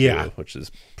first movie, too, which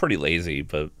is pretty lazy,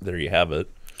 but there you have it.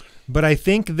 But I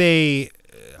think the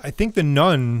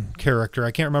nun character,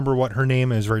 I can't remember what her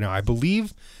name is right now. I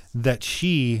believe that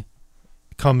she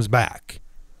comes back.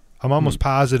 I'm almost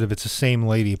positive it's the same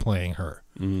lady playing her.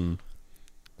 Mm.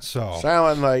 So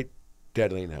Silent Night,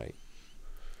 Deadly Night.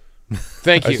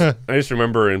 Thank you. I just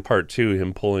remember in part 2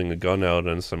 him pulling a gun out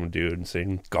on some dude and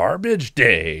saying, "Garbage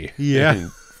day." Yeah.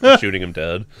 And shooting him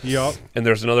dead. Yep. And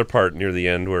there's another part near the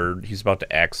end where he's about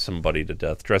to axe somebody to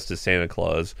death, dressed as Santa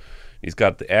Claus. He's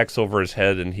got the axe over his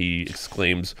head and he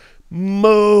exclaims,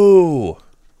 "Moo!"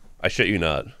 I shit you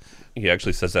not. He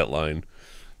actually says that line.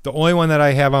 The only one that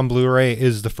I have on Blu-ray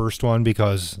is the first one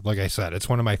because, like I said, it's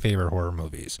one of my favorite horror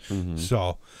movies. Mm-hmm.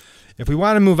 So if we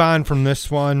want to move on from this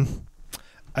one,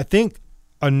 I think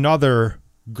another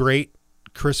great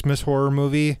Christmas horror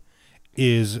movie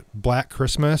is Black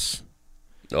Christmas.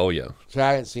 Oh, yeah. So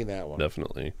I haven't seen that one.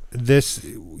 Definitely. This,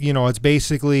 it's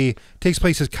basically takes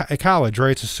place at college,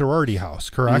 right? It's a sorority house,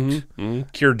 correct? Mm-hmm.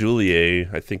 Keir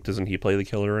Dullea, I think, doesn't he play the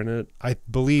killer in it? I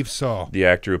believe so. The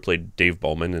actor who played Dave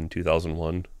Bowman in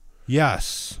 2001.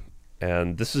 Yes.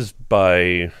 And this is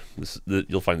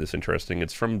you'll find this interesting.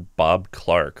 It's from Bob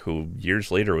Clark, who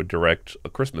years later would direct A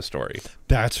Christmas Story.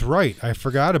 That's right. I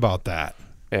forgot about that.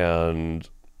 And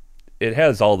it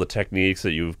has all the techniques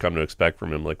that you've come to expect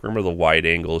from him. Like, remember the wide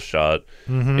angle shot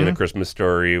in A Christmas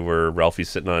Story where Ralphie's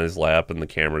sitting on his lap and the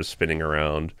camera's spinning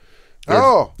around?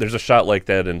 There's a shot like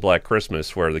that in Black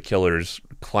Christmas where the killer's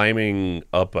climbing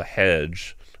up a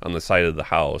hedge on the side of the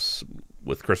house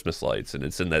with Christmas lights, and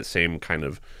it's in that same kind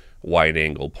of wide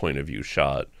angle point of view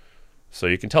shot. So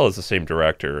you can tell it's the same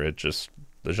director. It just,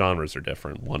 the genres are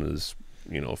different. One is,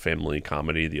 family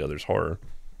comedy, the other's horror.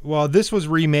 Well, this was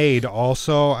remade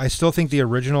also. I still think the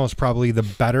original is probably the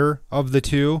better of the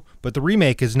two, but the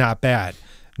remake is not bad.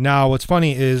 Now, what's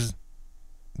funny is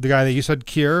the guy that you said,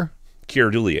 Keir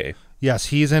Dullea. Yes,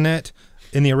 he's in it.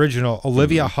 In the original,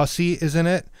 Olivia Hussey is in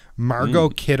it. Margot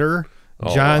Kidder,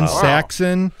 John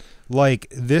Saxon. Like,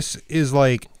 this is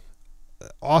like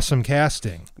awesome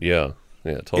casting. Yeah,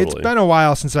 totally. It's been a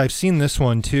while since I've seen this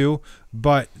one too,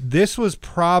 but this was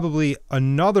probably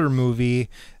another movie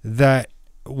that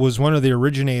was one of the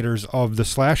originators of the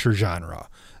slasher genre.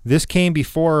 This came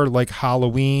before like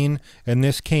Halloween, and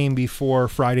this came before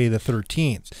Friday the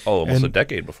 13th. Oh, almost a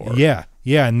decade before. Yeah,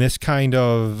 and this kind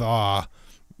of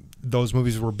those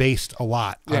movies were based a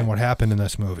lot on what happened in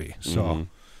this movie. So,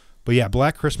 but yeah,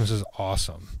 Black Christmas is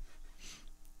awesome.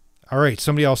 All right,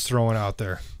 somebody else throwing out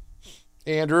there.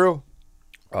 Andrew?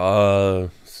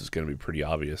 This is going to be pretty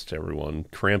obvious to everyone.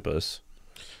 Krampus.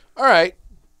 All right.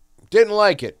 Didn't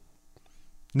like it.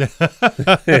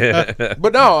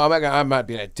 But no, I'm not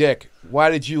being a dick. Why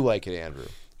did you like it, Andrew?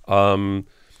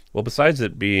 Well, besides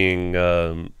it being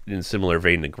in similar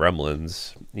vein to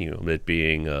Gremlins, it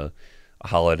being a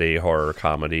holiday horror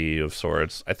comedy of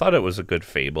sorts, I thought it was a good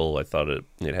fable. I thought it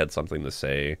had something to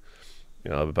say,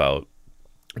 about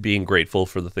being grateful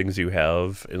for the things you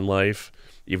have in life,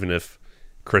 even if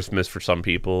Christmas for some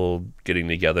people, getting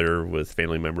together with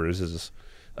family members is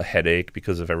a headache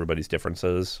because of everybody's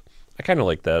differences. I kind of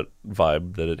like that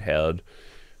vibe that it had.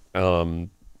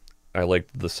 I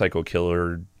liked the psycho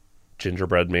killer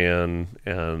gingerbread man,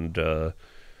 and I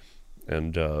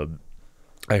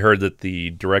heard that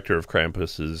the director of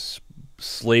Krampus is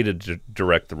slated to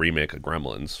direct the remake of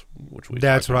Gremlins, which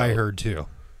That's what I heard too.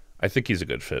 I think he's a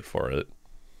good fit for it.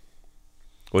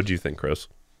 What do you think, Chris?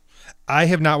 I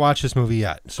have not watched this movie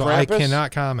yet, so Krampus? I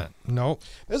cannot comment. Nope.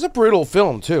 It's a brutal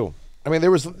film too. I mean,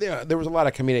 there was a lot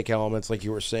of comedic elements, like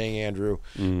you were saying, Andrew,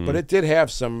 but it did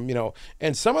have some,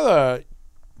 and some of the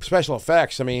special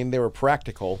effects. I mean, they were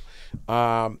practical.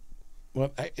 One of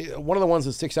the ones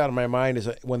that sticks out in my mind is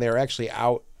when they were actually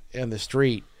out in the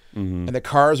street, and the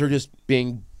cars are just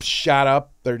being shot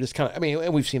up. They're just kind of, I mean,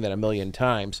 and we've seen that a million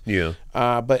times. Yeah.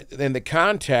 But in the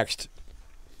context,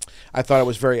 I thought it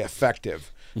was very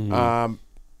effective.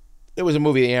 It was a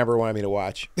movie that Amber wanted me to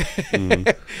watch,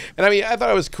 and I mean, I thought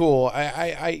it was cool.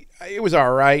 It was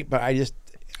all right, but I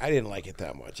didn't like it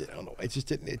that much. I don't know. It just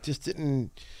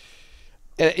didn't.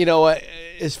 And you know what?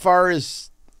 As far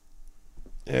as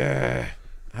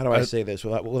how do I say this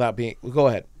without being? Go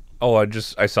ahead. Oh,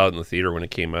 I saw it in the theater when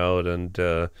it came out, and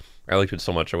I liked it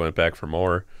so much I went back for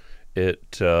more. I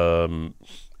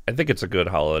think it's a good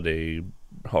holiday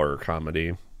horror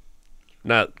comedy.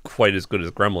 Not quite as good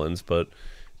as Gremlins, but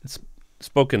it's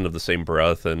spoken of the same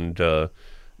breath, and the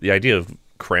idea of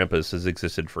Krampus has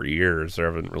existed for years. There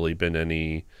haven't really been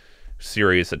any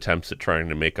serious attempts at trying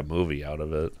to make a movie out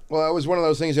of it. Well, it was one of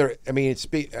those things that, I mean,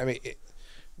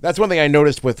 that's one thing I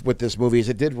noticed with this movie is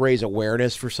it did raise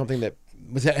awareness for something that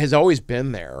has always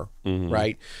been there,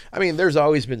 right? I mean, there's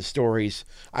always been stories.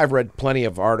 I've read plenty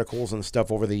of articles and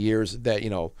stuff over the years that,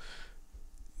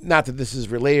 not that this is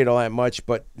related all that much,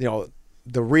 but,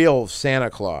 the real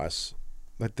Santa Claus,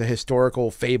 like the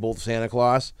historical fabled Santa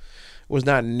Claus, was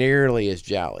not nearly as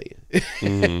jolly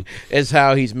as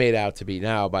how he's made out to be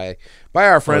now by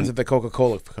our friends at the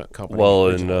Coca-Cola Company. Well,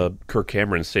 in Kirk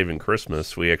Cameron's Saving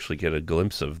Christmas, we actually get a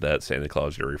glimpse of that Santa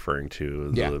Claus you're referring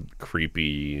to, the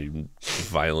creepy,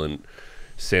 violent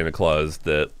Santa Claus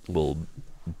that will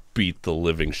beat the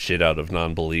living shit out of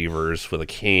non-believers with a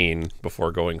cane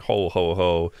before going ho, ho,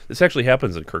 ho. This actually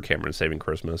happens in Kirk Cameron's Saving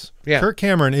Christmas. Yeah. Kirk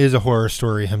Cameron is a horror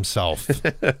story himself.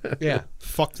 Yeah.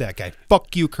 Fuck that guy.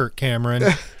 Fuck you, Kirk Cameron.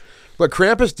 But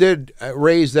Krampus did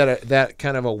raise that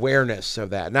kind of awareness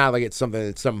of that. Not like it's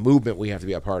some movement we have to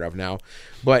be a part of now.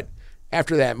 But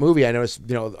after that movie, I noticed,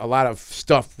 a lot of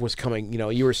stuff was coming.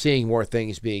 You were seeing more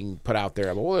things being put out there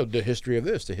about, well, the history of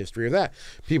this, the history of that.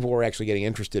 People were actually getting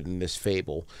interested in this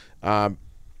fable.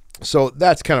 So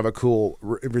that's kind of a cool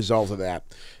result of that.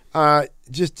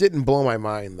 Just didn't blow my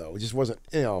mind, though. It just wasn't,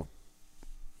 I'm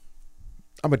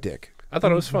a dick. I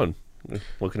thought it was fun.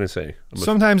 What can I say?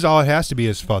 Sometimes all it has to be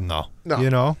is fun, though.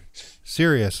 No.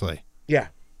 Seriously. Yeah.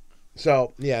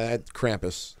 So, yeah, that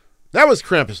Krampus. That was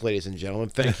Krampus, ladies and gentlemen.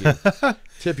 Thank you.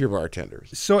 Tip your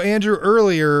bartenders. So, Andrew,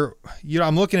 earlier,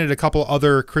 I'm looking at a couple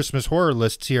other Christmas horror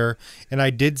lists here, and I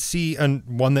did see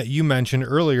one that you mentioned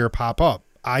earlier pop up,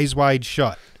 Eyes Wide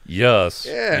Shut. Yes.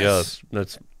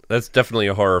 That's definitely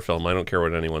a horror film. I don't care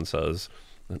what anyone says.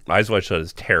 Eyes Wide Shut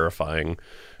is terrifying.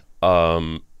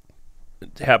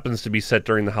 It happens to be set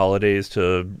during the holidays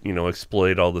to,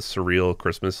 exploit all the surreal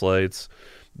Christmas lights.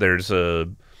 There's a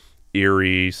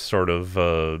eerie sort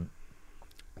of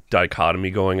dichotomy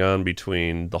going on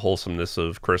between the wholesomeness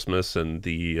of Christmas and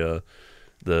the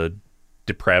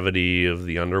depravity of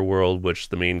the underworld, which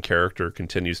the main character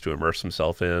continues to immerse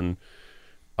himself in.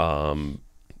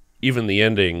 Even the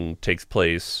ending takes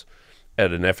place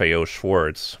at an FAO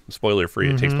Schwartz. Spoiler free,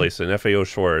 it takes place in FAO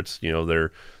Schwartz.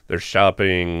 They're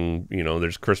shopping,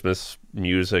 there's Christmas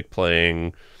music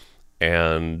playing,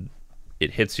 and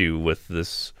it hits you with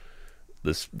this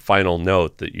final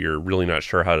note that you're really not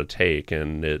sure how to take,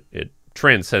 and it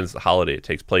transcends the holiday it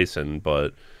takes place in.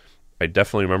 But I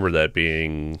definitely remember that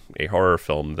being a horror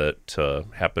film that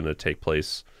happened to take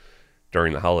place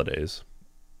during the holidays.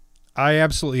 I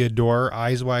absolutely adore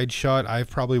Eyes Wide Shut. I've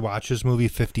probably watched this movie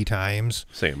 50 times.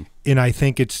 Same. And I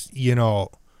think it's,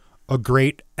 a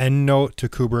great end note to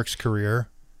Kubrick's career.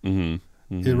 It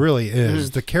really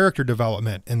is. The character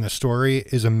development in the story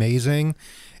is amazing.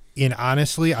 And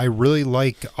honestly, I really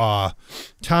like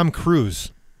Tom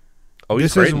Cruise. Oh,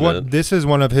 he's great in that. This is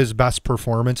one of his best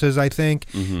performances, I think,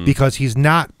 because he's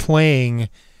not playing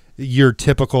your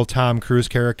typical Tom Cruise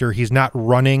character. He's not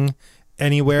running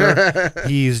anywhere.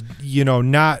 He's,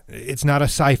 it's not a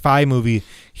sci-fi movie.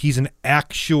 He's an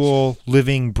actual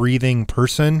living, breathing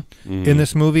person in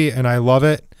this movie, and I love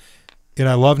it. And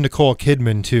I love Nicole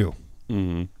Kidman too.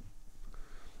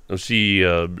 She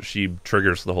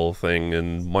triggers the whole thing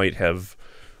and might have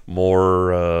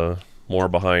more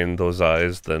behind those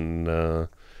eyes than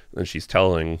she's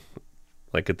telling.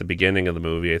 Like at the beginning of the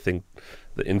movie, I think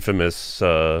the infamous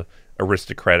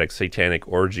aristocratic satanic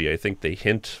orgy, I think they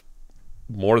hint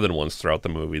more than once throughout the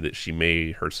movie that she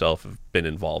may herself have been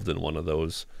involved in one of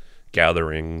those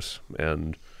gatherings,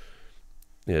 and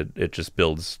it just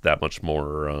builds that much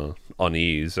more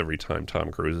unease every time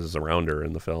Tom Cruise is around her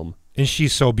in the film. And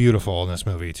she's so beautiful in this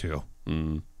movie too.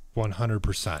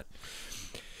 100%.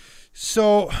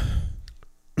 So,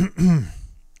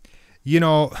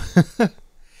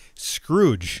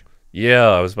 Scrooge. Yeah,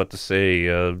 I was about to say,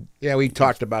 Yeah, we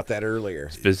talked about that earlier.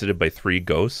 visited by 3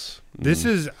 ghosts. This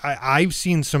is I've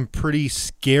seen some pretty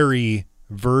scary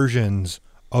versions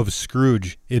of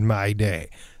Scrooge in my day.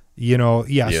 You know,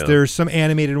 yes, Yeah. there's some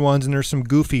animated ones and there's some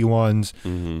goofy ones,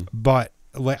 Mm-hmm. but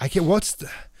like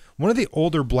one of the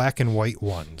older black and white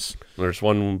ones? There's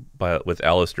one with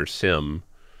Alistair Sim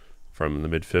from the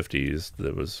mid-50s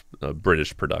that was a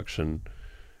British production.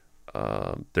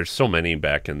 There's so many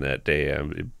back in that day,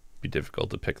 it'd be difficult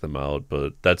to pick them out,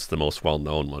 but that's the most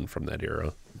well-known one from that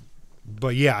era.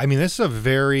 But yeah, I mean, this is a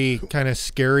very kind of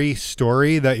scary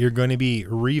story that you're going to be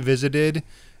revisited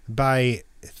by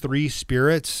 3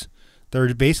 spirits that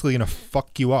are basically going to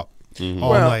fuck you up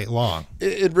all Well, night long.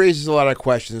 It raises a lot of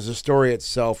questions. The story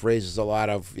itself raises a lot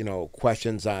of,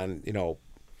 questions on,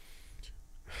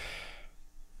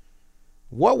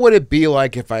 what would it be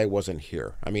like if I wasn't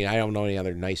here? I mean, I don't know any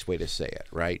other nice way to say it,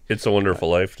 right? It's a Wonderful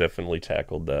Life definitely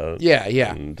tackled that. Yeah,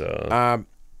 yeah. And,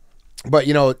 But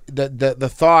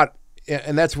the thought,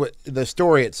 and that's what the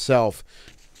story itself,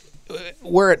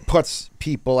 where it puts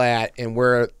people at, and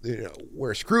where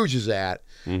Scrooge is at,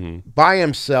 by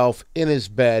himself in his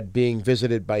bed, being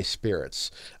visited by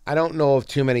spirits. I don't know of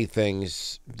too many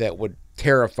things that would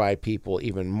terrify people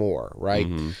even more, right?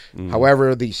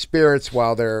 However, these spirits,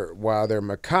 while they're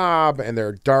macabre and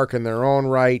they're dark in their own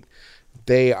right,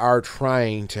 they are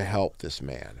trying to help this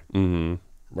man.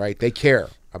 Right? They care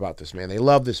about this man. They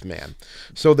love this man.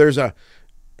 So there's a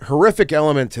horrific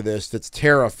element to this that's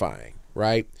terrifying,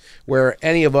 right? Where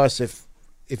any of us, if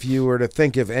you were to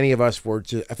think if any of us were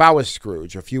to, if I was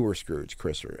Scrooge, or if you were Scrooge,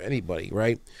 Chris, or anybody,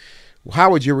 right?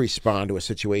 How would you respond to a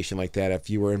situation like that if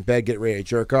you were in bed, get ready to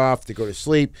jerk off, to go to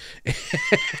sleep,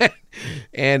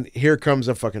 and here comes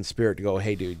a fucking spirit to go,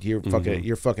 hey, dude, you're fucking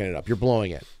it up. You're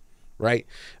blowing it, right?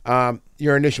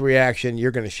 Your initial reaction, you're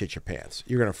going to shit your pants.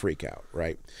 You're going to freak out,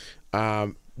 right?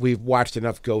 We've watched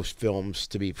enough ghost films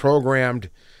to be programmed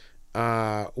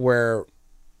where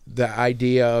the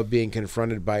idea of being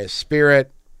confronted by a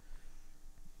spirit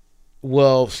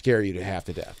will scare you to half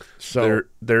to death. So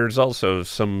there's also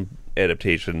some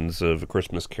adaptations of A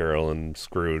Christmas Carol and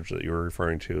Scrooge that you were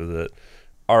referring to that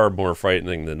are more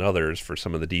frightening than others for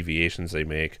some of the deviations they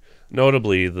make.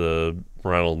 Notably, the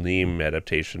Ronald Neame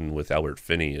adaptation with Albert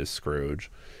Finney as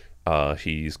Scrooge.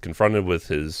 He's confronted with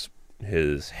his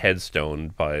headstone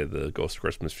by the Ghost of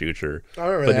Christmas Future. I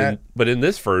remember that. But in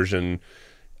this version,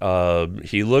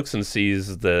 he looks and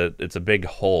sees that it's a big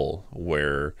hole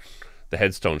where the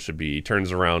headstone should be. He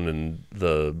turns around and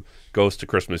the Ghost of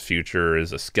Christmas Future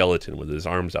is a skeleton with his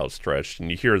arms outstretched, and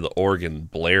you hear the organ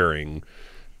blaring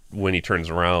when he turns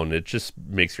around. It just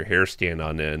makes your hair stand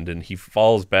on end, and he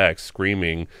falls back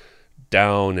screaming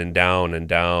down and down and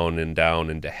down and down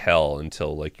into hell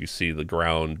until, like, you see the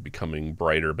ground becoming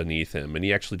brighter beneath him, and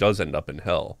he actually does end up in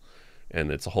hell.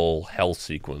 And it's a whole hell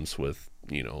sequence with,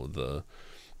 the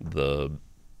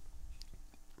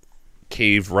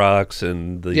cave rocks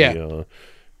and the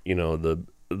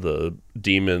the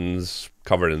demons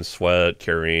covered in sweat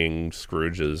carrying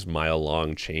Scrooge's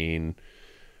mile-long chain.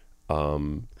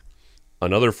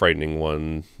 Another frightening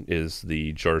one is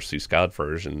the George C. Scott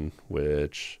version,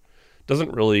 which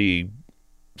doesn't really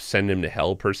send him to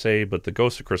hell per se, but the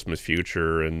Ghost of Christmas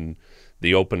Future and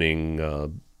the opening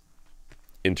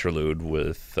interlude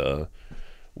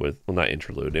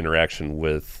interaction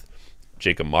with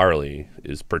Jacob Marley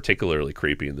is particularly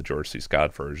creepy in the George C.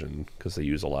 Scott version because they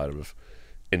use a lot of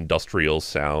industrial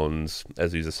sounds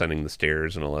as he's ascending the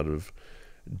stairs and a lot of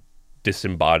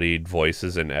disembodied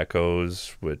voices and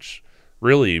echoes, which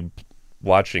really,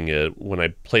 watching it, when I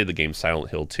played the game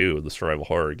Silent Hill 2, the survival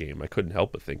horror game, I couldn't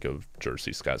help but think of George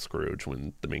C. Scott Scrooge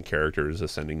when the main character is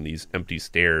ascending these empty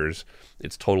stairs.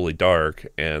 It's totally dark,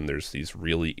 and there's these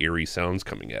really eerie sounds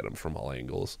coming at him from all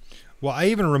angles. Well, I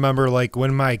even remember, like,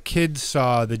 when my kids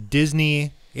saw the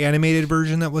Disney animated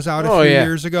version that was out a few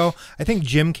years ago. I think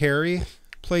Jim Carrey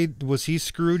was he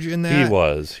Scrooge in that?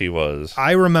 He was.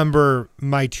 I remember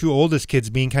my 2 oldest kids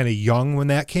being kind of young when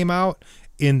that came out,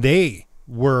 and they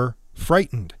were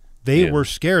frightened. They were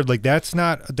scared. Like, that's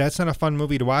not a fun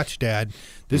movie to watch, Dad.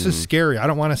 This is scary. I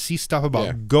don't want to see stuff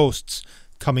about ghosts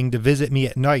coming to visit me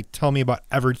at night, tell me about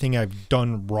everything I've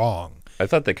done wrong. I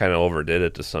thought they kind of overdid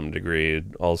it to some degree.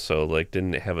 Also, like,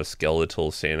 didn't it have a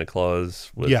skeletal Santa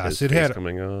Claus with his face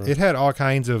coming on? It had all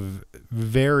kinds of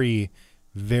very,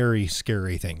 very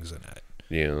scary things in it.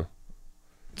 Yeah.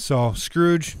 So,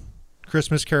 Scrooge,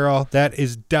 Christmas Carol, that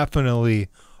is definitely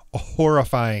a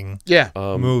horrifying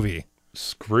movie.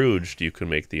 Scrooged, you can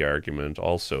make the argument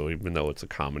also, even though it's a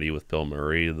comedy with Bill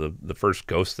Murray, the first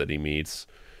ghost that he meets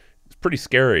it's pretty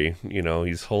scary. You know,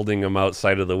 he's holding him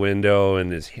outside of the window, and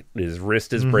his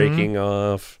wrist is breaking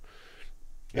off.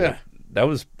 Yeah. That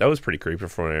was pretty creepy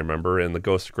from what I remember. And the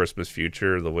Ghost of Christmas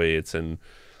Future, the way it's in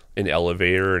an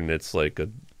elevator, and it's like a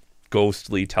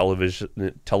ghostly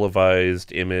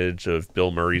televised image of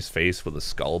Bill Murray's face with a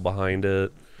skull behind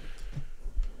it.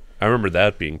 I remember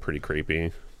that being pretty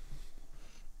creepy.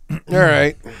 All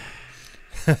right.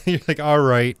 You're like, all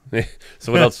right.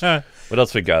 So what else? What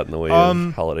else we got in the way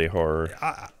of holiday horror?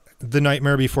 The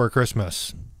Nightmare Before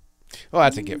Christmas. Oh,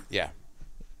 that's a gift. Yeah.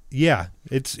 Yeah,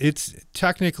 it's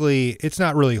technically, it's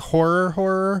not really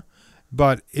horror,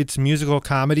 but it's musical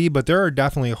comedy, but there are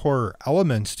definitely horror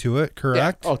elements to it,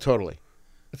 correct? Yeah. Oh, totally.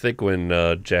 I think when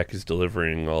Jack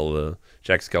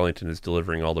Skellington is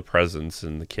delivering all the presents,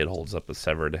 and the kid holds up a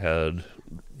severed head.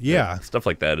 Yeah. Stuff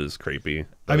like that is creepy.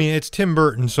 I mean, it's Tim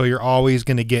Burton, so you're always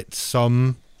going to get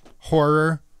some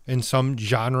horror and some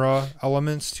genre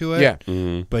elements to it.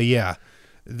 Yeah. But yeah,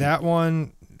 that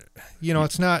one, you know,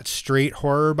 it's not straight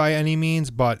horror by any means,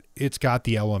 but it's got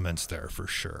the elements there for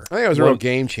sure. I think it was a real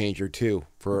game changer, too,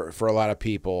 for a lot of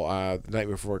people. The Night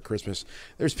Before Christmas.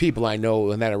 There's people I know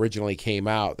when that originally came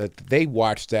out that they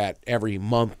watched that every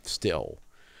month still.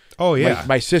 Oh, yeah.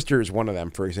 My sister is one of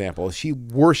them, for example. She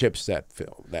worships that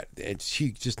film.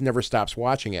 She just never stops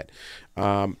watching it.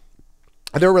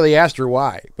 I don't really ask her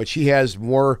why, but she has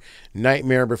more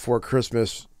Nightmare Before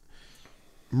Christmas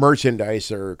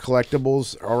merchandise or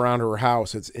collectibles around her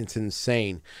house. It's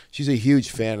insane. She's a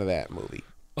huge fan of that movie.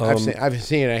 I've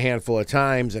seen it a handful of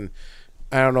times, and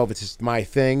I don't know if it's just my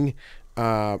thing.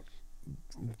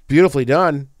 Beautifully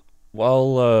done.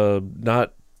 Well,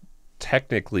 not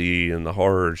technically in the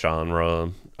horror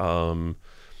genre,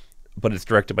 but it's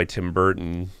directed by Tim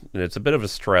Burton, and it's a bit of a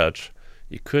stretch.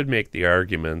 You could make the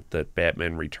argument that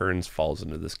Batman Returns falls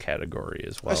into this category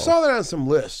as well. I saw that on some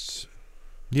lists.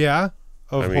 Yeah,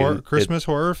 of Christmas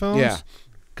horror films? Yeah.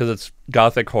 Because it's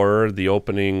gothic horror, the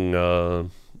opening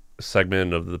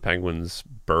segment of the Penguin's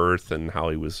birth and how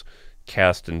he was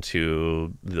cast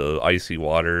into the icy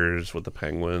waters with the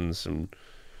penguins, and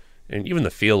even the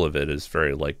feel of it is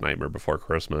very like Nightmare Before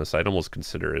Christmas. I'd almost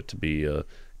consider it to be a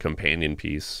companion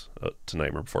piece to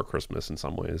Nightmare Before Christmas in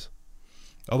some ways.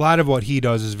 A lot of what he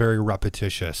does is very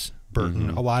repetitious, Burton.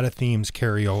 A lot of themes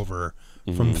carry over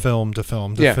from film to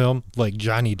film to film, like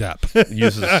Johnny Depp.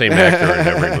 Uses the same actor in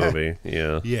every movie.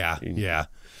 Yeah. Yeah.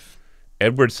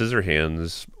 Edward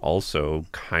Scissorhands also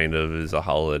kind of is a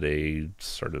holiday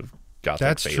sort of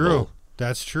gothic fable.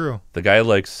 That's true. The guy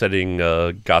likes setting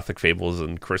gothic fables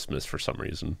in Christmas for some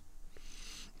reason.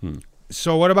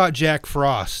 So what about Jack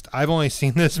Frost? I've only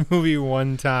seen this movie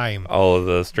one time. Oh,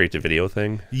 the straight-to-video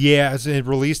thing? Yeah, it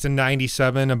released in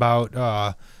 97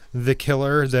 about the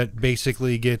killer that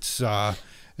basically gets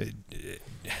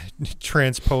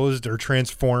transposed or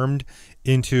transformed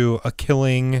into a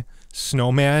killing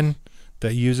snowman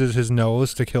that uses his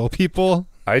nose to kill people.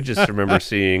 I just remember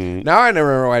seeing... Now I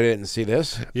remember why I didn't see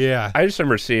this. Yeah. I just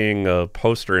remember seeing a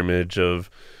poster image of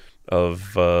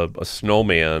a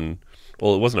snowman.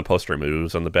 Well, it wasn't a poster image. It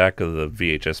was on the back of the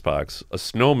VHS box. A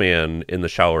snowman in the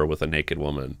shower with a naked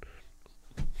woman.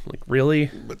 Like,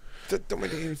 really? But that don't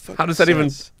make any fucking How does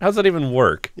that even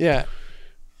work? Yeah.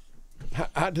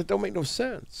 That don't make no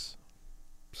sense.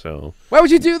 So... Why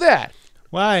would you do that?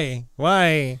 Why?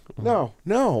 No.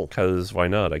 Because why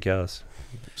not, I guess.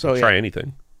 So Try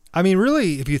anything. I mean,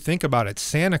 really, if you think about it,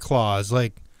 Santa Claus,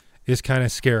 is kind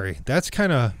of scary. That's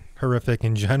kind of horrific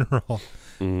in general.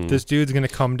 This dude's going to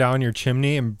come down your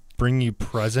chimney and bring you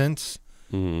presents.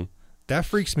 That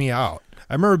freaks me out.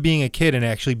 I remember being a kid and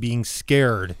actually being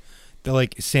scared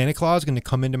that, Santa Claus is going to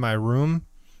come into my room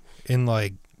and,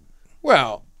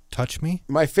 well, touch me.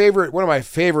 one of my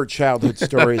favorite childhood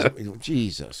stories.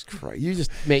 Jesus Christ! You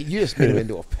just made him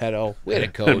into a pedo. Way to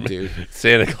go, dude.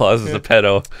 Santa Claus is a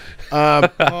pedo. On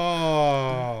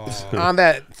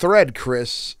that thread,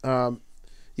 Chris.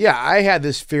 Yeah, I had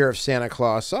this fear of Santa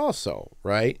Claus also,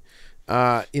 right?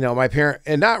 My parent,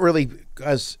 and not really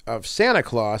because of Santa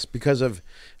Claus, because of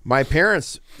my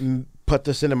parents put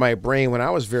this into my brain when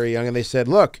I was very young, and they said,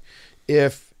 "Look,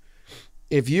 if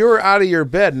you're out of your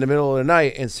bed in the middle of the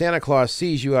night and Santa Claus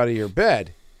sees you out of your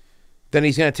bed, then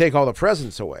he's going to take all the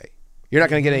presents away. You're not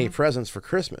going to get any presents for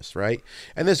Christmas, right?"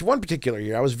 And this one particular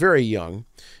year, I was very young.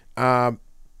 I'm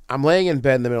laying in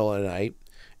bed in the middle of the night,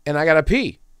 and I got to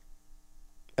pee.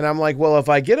 And I'm like, well, if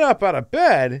I get up out of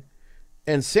bed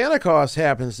and Santa Claus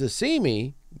happens to see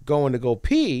me going to go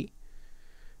pee,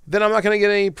 then I'm not going to get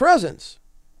any presents.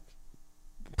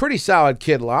 Pretty solid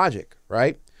kid logic,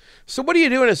 right? So what do you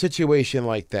do in a situation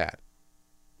like that?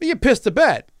 You piss the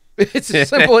bed. It's as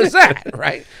simple as that,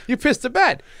 right? You pissed the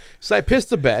bed. So I pissed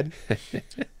the bed.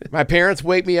 My parents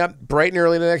wake me up bright and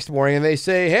early the next morning, and they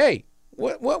say, "Hey,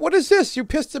 what is this? You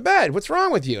pissed the bed. What's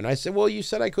wrong with you?" And I said, "Well, you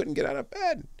said I couldn't get out of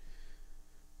bed.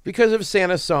 Because if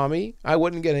Santa saw me, I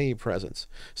wouldn't get any presents."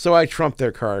 So I trumped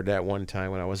their card that one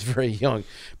time when I was very young.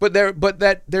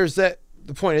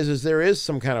 The point is there is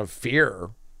some kind of fear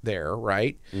there,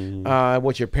 right?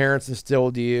 What your parents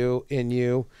instilled in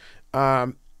you.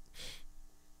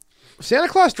 Santa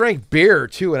Claus drank beer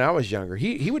too when I was younger.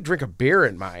 He would drink a beer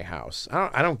in my house.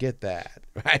 I don't get that.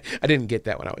 I didn't get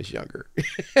that when I was younger.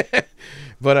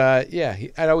 But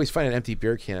I'd always find an empty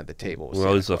beer can at the table. We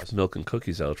always left milk and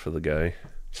cookies out for the guy.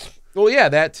 Well, yeah,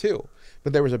 that too.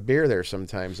 But there was a beer there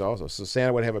sometimes also. So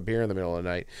Santa would have a beer in the middle of the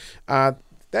night.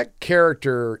 That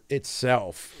character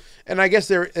itself, and I guess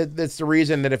that's the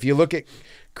reason that if you look at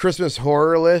Christmas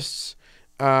horror lists,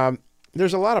 there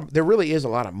really is a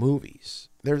lot of movies.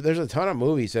 There's a ton of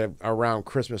movies that are around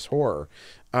Christmas horror,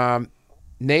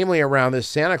 namely around this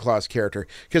Santa Claus character.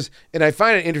 And I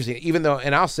find it interesting, even though,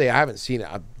 and I'll say I haven't seen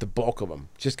the bulk of them,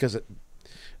 just because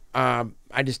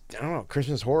I don't know.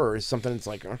 Christmas horror is something that's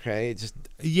like, okay, it's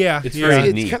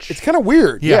very niche. It's kind of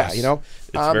weird. Yes. Yeah,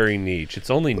 It's very niche. It's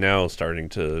only now starting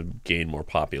to gain more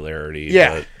popularity.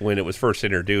 Yeah. But when it was first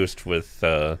introduced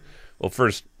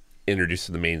first introduced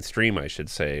to the mainstream, I should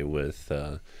say, with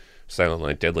Silent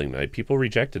Night, Deadly Night, people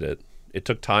rejected it. It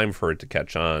took time for it to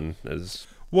catch on as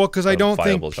because I don't think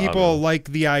viable people genre.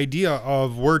 like the idea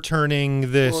of we're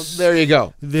turning this. Well, there you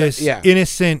go. This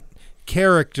innocent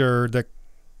character that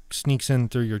sneaks in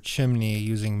through your chimney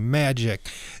using magic.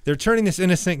 They're turning this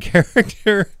innocent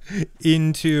character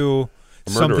into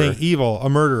something evil, a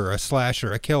murderer, a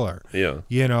slasher, a killer.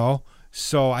 Yeah.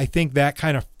 So I think that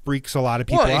kind of freaks a lot of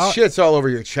people out. It shits all over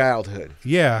your childhood.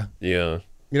 Yeah. Yeah.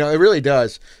 It really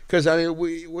does. Because I mean,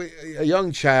 we a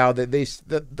young child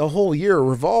the whole year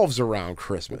revolves around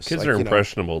Christmas. Kids are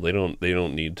impressionable. They don't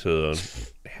need to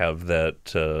have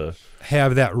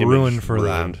that ruined for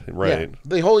them. Right. Yeah,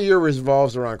 the whole year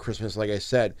revolves around Christmas, like I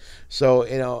said. So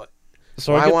I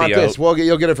get want this. Well,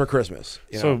 you'll get it for Christmas.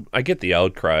 So I get the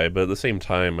outcry, but at the same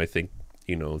time, I think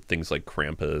things like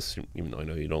Krampus, even though I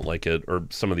know you don't like it, or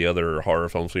some of the other horror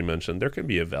films we mentioned, there can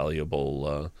be a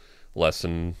valuable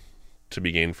lesson to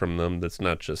be gained from them. That's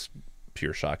not just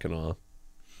pure shock and awe.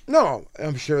 No,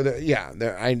 I'm sure that. Yeah,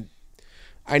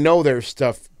 I know there's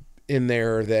stuff in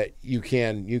there that you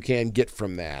can get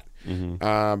from that.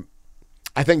 Mm-hmm.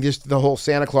 I think just the whole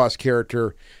Santa Claus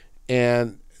character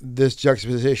and this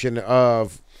juxtaposition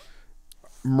of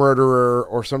murderer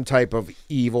or some type of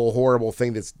evil, horrible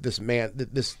thing that's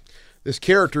this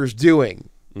character is doing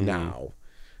now.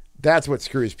 That's what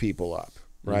screws people up,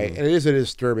 right? And it is a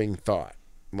disturbing thought.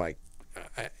 Like,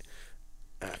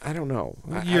 I don't know.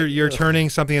 You're turning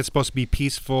something that's supposed to be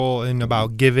peaceful and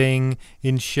about giving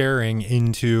and sharing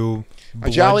into a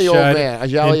jolly old bloodshed man, a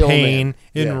jolly and old pain, man.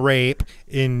 in Yeah. rape,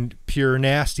 in pure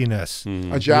nastiness.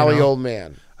 A jolly old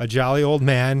man. A jolly old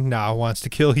man now wants to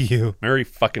kill you. Merry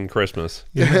fucking Christmas.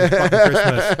 Yeah, fucking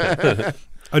Christmas.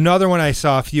 Another one I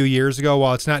saw a few years ago,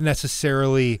 while it's not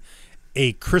necessarily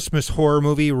a Christmas horror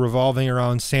movie revolving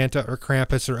around Santa or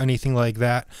Krampus or anything like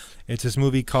that, it's this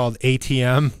movie called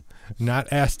ATM, not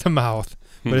ass to mouth,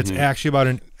 but it's actually about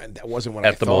And that wasn't what I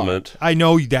At the thought. moment. I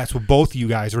know that's what both of you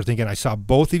guys were thinking. I saw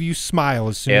both of you smile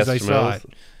as soon as I saw it.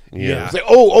 Yeah. It's like,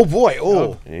 oh boy,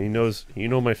 oh. He knows. You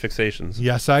know my fixations.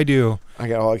 Yes, I do. I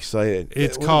got all excited.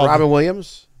 It's Was it called- Robin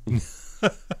Williams.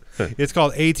 It's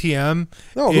called ATM.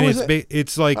 No, who and is it?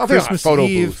 It's like I'll think Christmas photo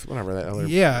Eve. booth. Whatever that other.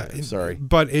 Yeah, Sorry.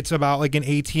 But it's about like an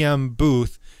ATM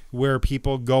booth where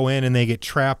people go in and they get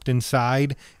trapped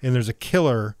inside, and there's a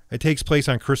killer. It takes place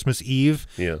on Christmas Eve.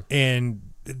 Yeah. And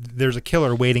there's a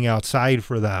killer waiting outside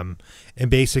for them,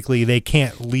 and basically they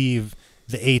can't leave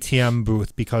the ATM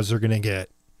booth because they're going to get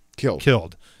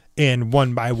killed. And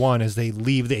one by one, as they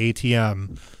leave the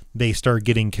ATM, they start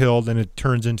getting killed, and it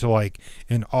turns into like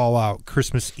an all-out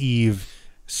Christmas Eve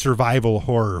survival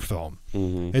horror film.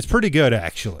 It's pretty good,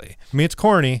 actually. I mean, it's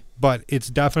corny, but it's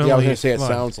definitely Yeah, I was going to say it fun.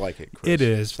 sounds like it, Chris. It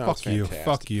is. Sounds Fuck you. fantastic.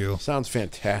 Fuck you. Sounds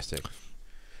fantastic.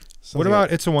 What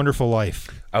about It's a Wonderful Life?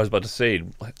 I was about to say,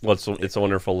 It's a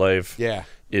Wonderful Life Yeah.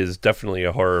 is definitely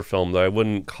a horror film, though I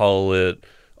wouldn't call it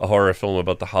a horror film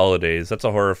about the holidays. That's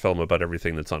a horror film about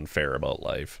everything that's unfair about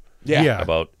life. Yeah.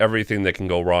 About everything that can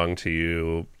go wrong to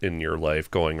you in your life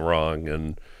going wrong,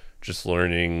 and just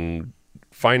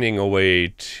finding a way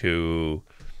to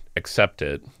accept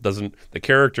it. The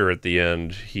character at the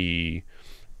end, he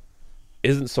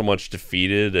isn't so much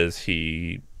defeated as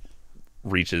he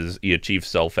he achieves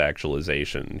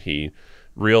self-actualization. He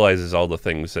realizes all the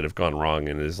things that have gone wrong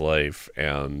in his life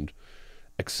and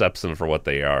accepts them for what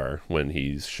they are when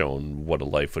he's shown what a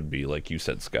life would be, like you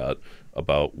said, Scott,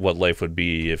 about what life would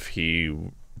be if he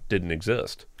didn't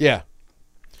exist. Yeah.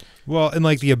 Well, and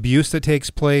like the abuse that takes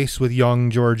place with young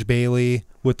George Bailey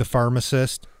with the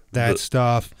pharmacist, that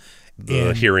stuff. The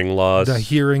and hearing loss. The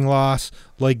hearing loss.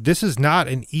 Like, this is not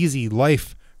an easy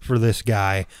life for this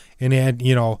guy. And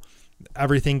then,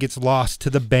 everything gets lost to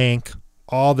the bank.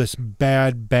 All this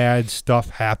bad stuff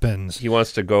happens. He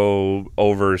wants to go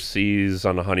overseas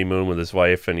on a honeymoon with his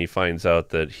wife, and he finds out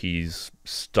that he's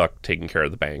stuck taking care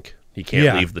of the bank. He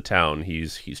can't leave the town.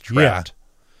 He's trapped. Yeah.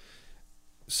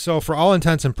 So for all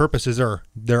intents and purposes,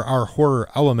 there are horror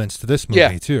elements to this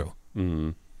movie too. Mm-hmm.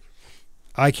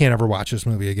 I can't ever watch this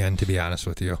movie again, to be honest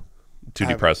with you. Too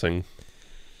depressing.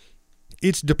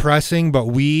 It's depressing, but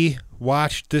we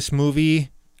watched this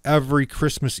movie every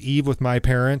Christmas Eve with my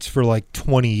parents for like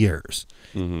 20 years.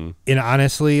 Mm-hmm. And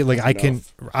honestly, like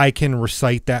I can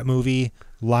recite that movie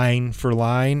line for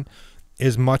line.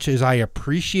 As much as I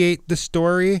appreciate the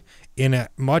story, and as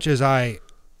much as I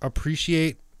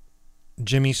appreciate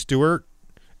Jimmy Stewart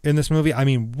in this movie, I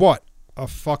mean, what a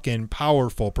fucking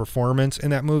powerful performance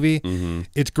in that movie. Mm-hmm.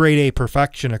 It's grade A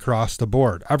perfection across the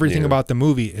board. Everything about the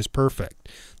movie is perfect.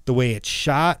 The way it's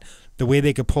shot, the way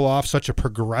they could pull off such a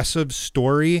progressive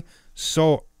story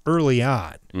so early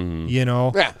on,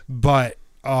 Yeah. But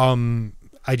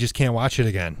I just can't watch it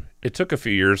again. It took a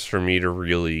few years for me to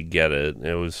really get it.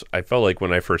 I felt like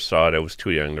when I first saw it, I was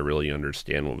too young to really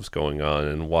understand what was going on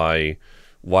and why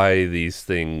these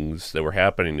things that were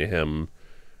happening to him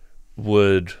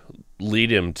would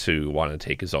lead him to want to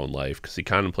take his own life, because he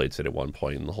contemplates it at one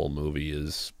point in the whole movie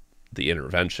is the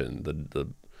intervention,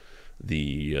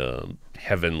 the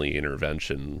heavenly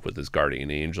intervention with his guardian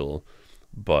angel.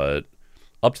 But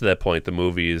up to that point, the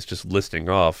movie is just listing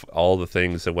off all the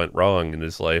things that went wrong in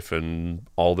his life and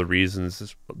all the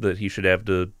reasons that he should have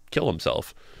to kill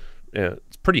himself. Yeah,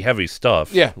 it's pretty heavy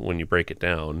stuff when you break it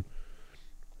down.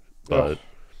 But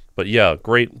yeah,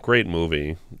 great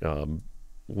movie.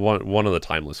 One of the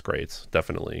timeless greats,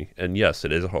 definitely. And yes,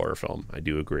 it is a horror film. I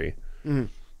do agree. Mm.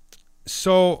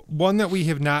 So one that we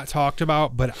have not talked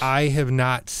about, but I have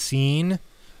not seen,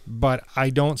 but I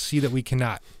don't see that we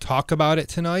cannot talk about it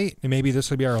tonight, and maybe this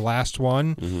will be our last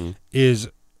one, is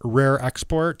Rare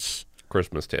Exports.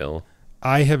 Christmas Tale.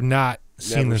 I have not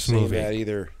seen Never this seen movie. that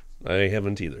either. I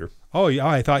haven't either. Oh, yeah,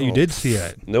 I thought you did see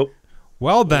it. Nope.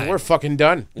 Well, then. We're fucking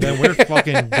done. Then we're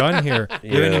fucking done here. Do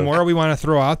you have any more we want to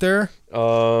throw out there?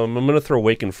 I'm going to throw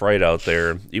Wake and Fright out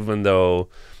there, even though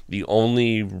the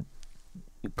only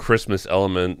Christmas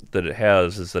element that it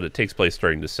has is that it takes place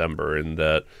during December and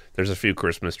that there's a few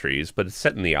Christmas trees, but it's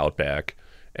set in the outback.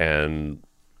 And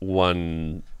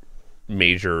one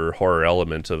major horror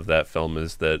element of that film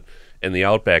is that in the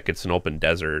outback, it's an open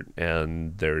desert,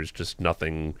 and there's just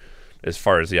nothing as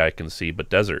far as the eye can see but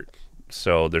desert.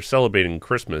 So they're celebrating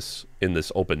Christmas in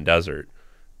this open desert.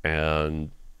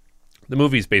 And the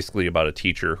movie's basically about a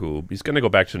teacher who he's going to go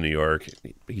back to New York.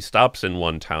 He stops in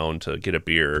one town to get a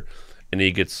beer, and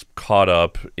he gets caught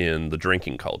up in the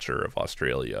drinking culture of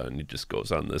Australia, and he just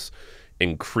goes on this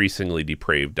increasingly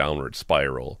depraved downward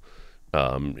spiral,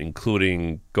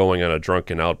 including going on a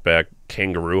drunken outback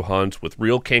kangaroo hunt with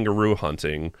real kangaroo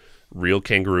hunting, real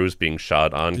kangaroos being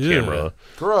shot on camera.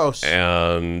 Gross.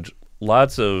 And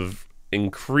lots of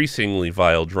increasingly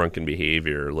vile drunken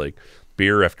behavior, like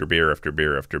beer after beer after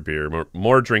beer after beer.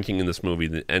 More drinking in this movie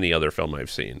than any other film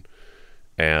I've seen.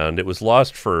 And it was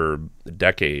lost for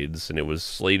decades, and it was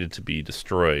slated to be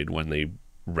destroyed when they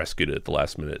rescued it at the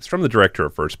last minute. It's from the director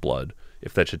of First Blood,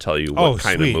 if that should tell you what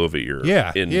kind of movie you're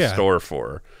in store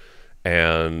for.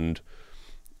 And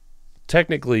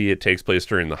technically it takes place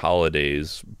during the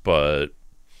holidays, but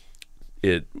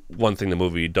one thing the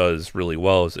movie does really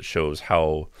well is it shows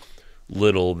how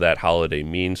little that holiday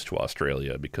means to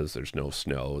Australia, because there's no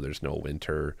snow, there's no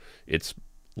winter. It's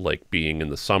like being in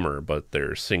the summer, but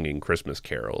they're singing Christmas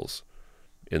carols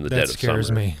in the dead of summer. That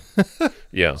scares me.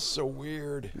 Yeah. So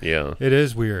weird. Yeah. It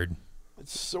is weird.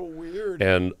 It's so weird.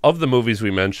 And of the movies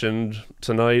we mentioned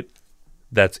tonight,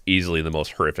 that's easily the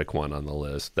most horrific one on the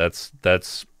list. That's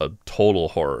a total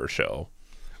horror show.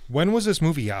 When was this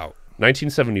movie out?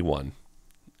 1971.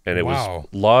 And it was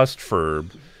lost for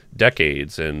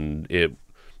decades, and it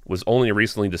was only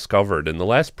recently discovered. And the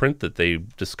last print that they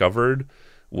discovered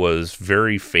was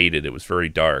very faded. It was very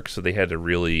dark. So they had to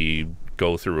really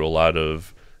go through a lot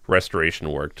of restoration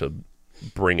work to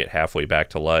bring it halfway back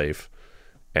to life.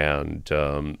 And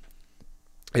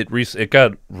It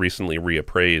got recently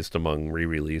reappraised among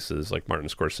re-releases. Like Martin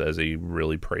Scorsese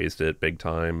really praised it big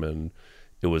time, and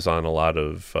it was on a lot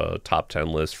of top 10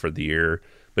 lists for the year.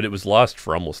 But it was lost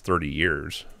for almost 30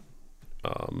 years,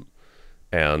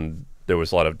 and there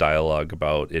was a lot of dialogue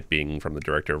about it being from the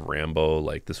director of Rambo,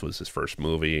 like this was his first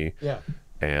movie,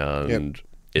 and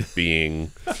it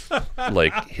being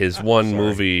like his one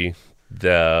movie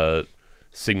that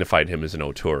signified him as an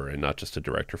auteur and not just a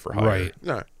director for hire. Right.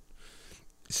 No.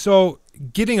 So,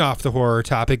 getting off the horror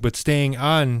topic, but staying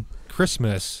on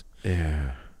Christmas.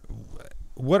 Yeah.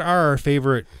 What are our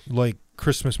favorite like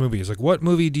Christmas movies? Like, what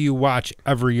movie do you watch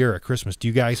every year at Christmas? Do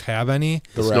you guys have any?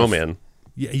 The Snowman.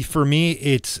 Yeah, for me,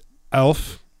 it's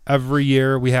Elf. Every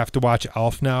year we have to watch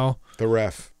Elf now. The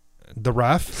Ref. The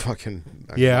Ref. Fucking.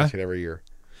 I Yeah. watch it every year.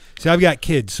 See, I've got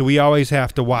kids, so we always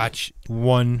have to watch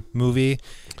one movie.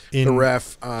 The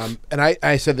Ref. And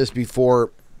I said this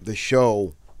before the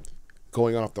show,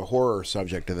 going off the horror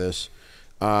subject of this.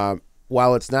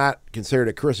 While it's not considered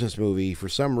a Christmas movie, for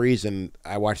some reason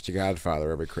I watch The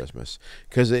Godfather every Christmas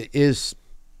because it is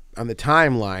on the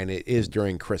timeline. It is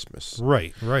during Christmas.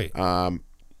 Right.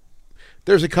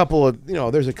 There's a couple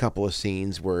of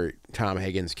scenes where Tom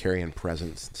Hagen's carrying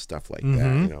presents and stuff like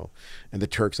that, and the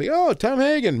Turk's like, "Oh, Tom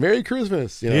Hagen, Merry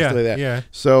Christmas," stuff like that. Yeah.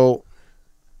 So,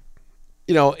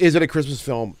 is it a Christmas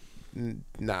film?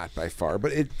 Not by far,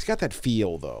 but it's got that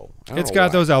feel though. It's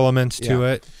got those elements to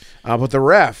it. But The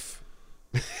Ref.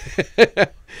 It's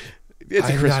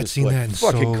a I've Christmas not seen flick. that in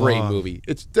Fucking so great long. movie.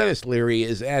 It's Dennis Leary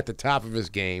is at the top of his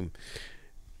game.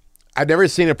 I've never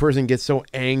seen a person get so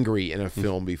angry in a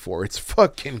film before. It's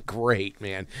fucking great,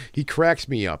 man. He cracks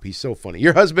me up. He's so funny.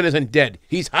 Your husband isn't dead.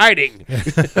 He's hiding. I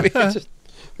mean, it's just,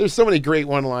 there's so many great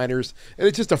one-liners, and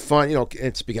it's just a fun.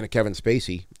 And speaking of Kevin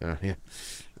Spacey, yeah.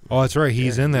 Oh, that's right.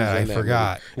 He's in that. He's in I that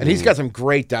forgot. movie. And he's got some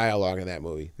great dialogue in that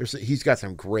movie. He's got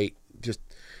some great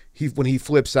when he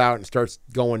flips out and starts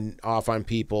going off on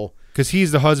people. Because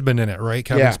he's the husband in it, right?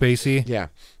 Kevin Yeah. Spacey. Yeah.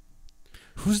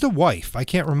 Who's the wife? I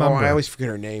can't remember. Oh, I always forget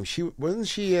her name. Wasn't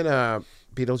she in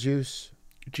Beetlejuice?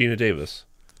 Gina Davis.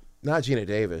 Not Gina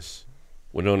Davis.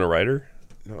 Winona Ryder.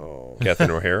 No.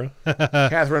 Catherine O'Hara.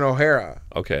 Catherine O'Hara.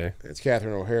 Okay. It's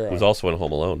Catherine O'Hara. Who's also in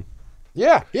Home Alone.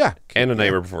 Yeah. And A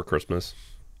Nightmare Before Christmas.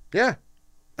 Yeah.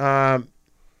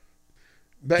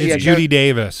 It's Judy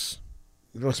Davis.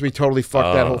 Must be totally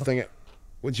fucked that whole thing.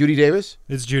 With Judy Davis?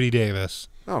 It's Judy Davis.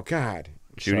 Oh, God.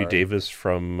 Judy Sorry. Davis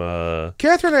from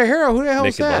Catherine O'Hara? Who the hell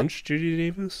is Naked that? Lunch. Judy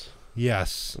Davis.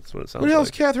 Yes. That's what it sounds Who the hell is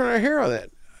like. Catherine O'Hara then?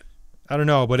 I don't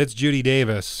know, but it's Judy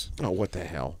Davis. Oh, what the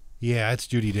hell? Yeah, it's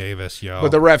Judy Davis, yo.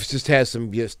 But The Ref just has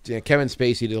some. Kevin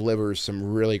Spacey delivers some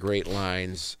really great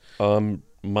lines.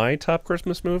 My top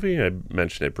Christmas movie, I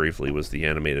mentioned it briefly, was the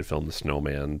animated film The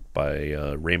Snowman by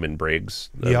Raymond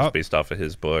Briggs. That was based off of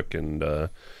his book, and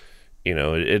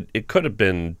it could have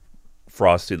been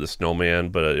Frosty the Snowman,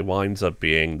 but it winds up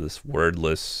being this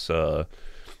wordless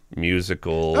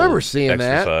musical I remember seeing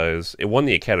that. exercise. It won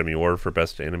the Academy Award for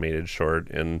Best Animated Short,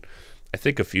 and I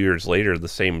think a few years later, the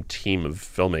same team of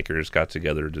filmmakers got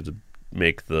together to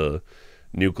make the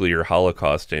nuclear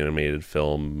Holocaust animated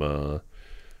film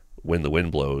When the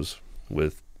Wind Blows,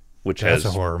 which That's has a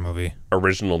horror movie.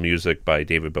 original music by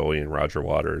David Bowie and Roger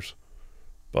Waters.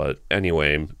 But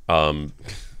anyway,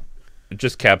 it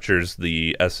just captures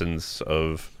the essence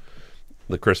of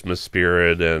the Christmas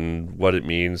spirit and what it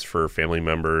means for family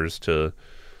members to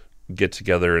get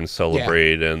together and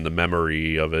celebrate, and the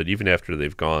memory of it. Even after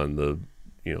they've gone,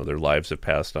 their lives have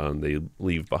passed on. They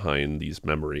leave behind these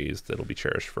memories that'll be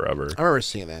cherished forever. I remember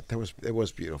seeing that. It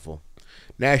was beautiful.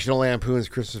 National Lampoon's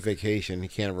Christmas Vacation. You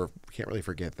can't really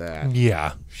forget that.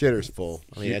 Yeah. Shitter's full.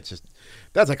 I mean,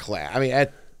 that's a class. I mean,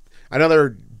 another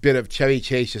bit of Chevy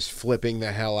Chase just flipping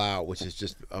the hell out, which is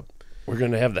just a. We're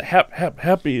gonna have the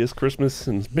happiest Christmas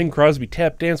and Bing Crosby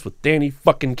tap dance with Danny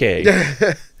fucking Kaye.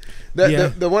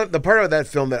 The part of that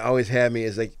film that always had me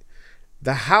is like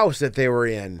the house that they were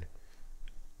in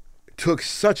took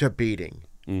such a beating.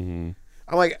 Mm-hmm.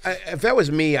 I'm like, if that was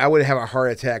me, I would have a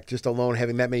heart attack just alone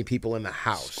having that many people in the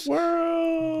house.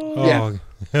 Squirrel. Oh,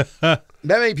 That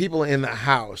many people in the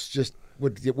house just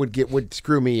would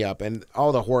screw me up, and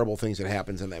all the horrible things that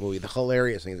happens in that movie, the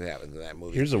hilarious things that happens in that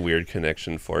movie. Here's a weird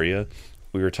connection for you.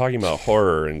 We were talking about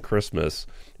horror and Christmas.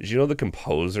 Did you know the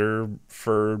composer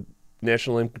for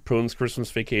National Lampoon's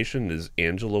Christmas Vacation is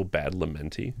Angelo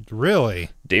Badalamenti? really?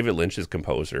 David Lynch's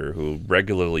composer, who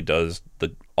regularly does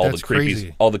all That's the creepy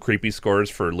crazy. all the creepy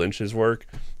scores for Lynch's work.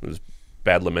 It was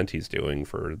Badalamenti's doing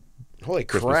for Holy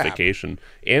Christmas crap! Vacation,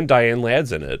 and Diane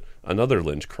Ladd's in it, another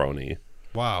Lynch crony,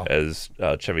 Wow. as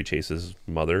Chevy Chase's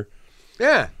mother.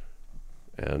 Yeah,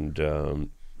 And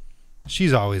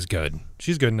She's always good.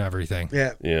 She's good in everything.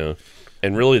 Yeah. Yeah.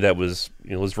 And really that was,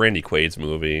 it was Randy Quaid's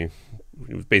movie.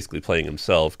 He was basically playing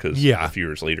himself because Yeah. a few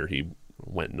years later he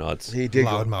went nuts. He did.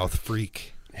 Loudmouth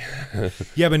freak.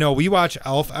 Yeah, but no, we watch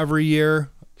Elf every year.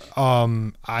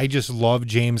 I just love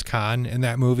James Caan in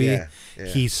that movie. Yeah.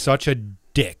 He's such a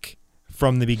dick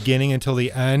from the beginning until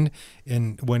the end.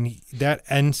 And when that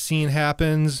end scene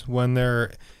happens, when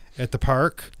they're at the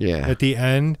park at the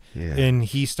end, and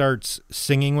he starts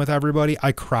singing with everybody,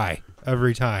 I cry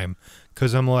every time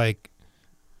because I'm like,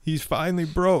 he's finally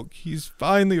broke. He's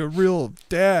finally a real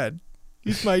dad.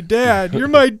 He's my dad. You're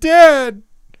my dad.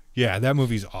 Yeah, that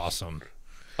movie's awesome.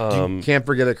 Can't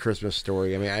forget A Christmas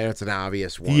Story. I mean, I know it's an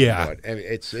obvious one. Yeah. But I mean,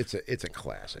 it's a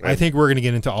classic. I think we're going to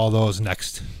get into all those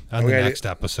next on the Okay. next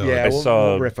episode. Yeah, saw-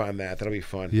 we'll riff on that. That'll be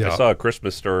fun. Yeah. I saw A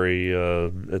Christmas Story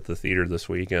at the theater this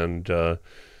week, and a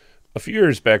few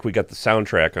years back we got the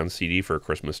soundtrack on CD for A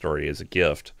Christmas Story as a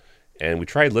gift, and we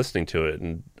tried listening to it,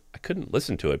 and I couldn't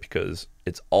listen to it because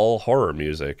it's all horror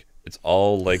music. It's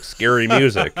all like scary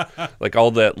music, like all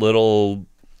that little,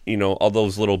 all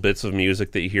those little bits of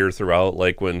music that you hear throughout,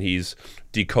 like when he's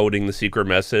decoding the secret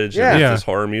message and Yeah. it's this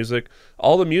horror music.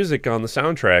 All the music on the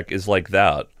soundtrack is like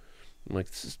that. I'm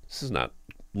like, this is not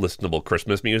listenable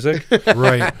Christmas music.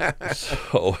 Right.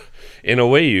 So, in a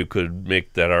way, you could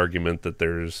make that argument that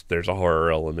there's a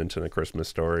horror element in A Christmas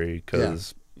Story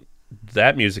because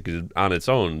that music is, on its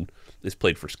own is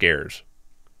played for scares,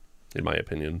 in my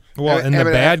opinion. Well, and the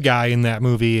Emmett- bad guy in that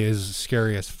movie is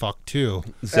scary as fuck too.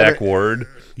 Zach Ward,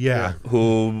 Yeah.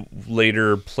 who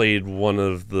later played one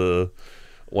of the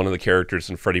characters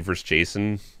in Freddy vs.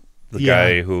 Jason, the Yeah.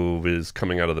 guy who is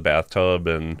coming out of the bathtub,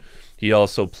 and he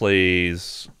also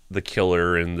plays the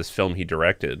killer in this film he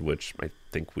directed, which I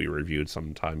think we reviewed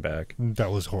some time back.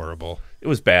 That was horrible. It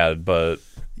was bad, but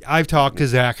I've talked to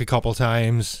Zach a couple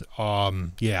times.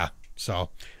 Yeah. So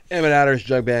Emmett Otter's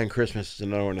Jug Band Christmas is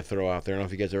another one to throw out there. I don't know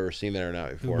if you guys have ever seen that or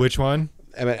not before. which one?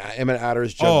 Emmett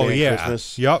Otter's Jug Oh Band yeah.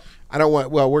 Christmas. Yep. I don't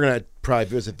want. Well, we're gonna probably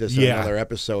visit this in Yeah. another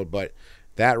episode, but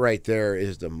that right there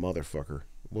is the motherfucker.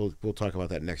 We'll talk about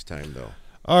that next time, though.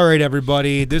 All right,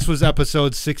 everybody. This was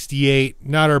episode 68.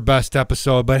 Not our best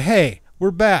episode, but hey, we're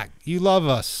back. You love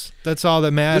us. That's all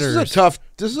that matters. This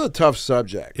is a tough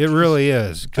subject. It really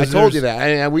is. I told you that.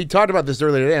 And we talked about this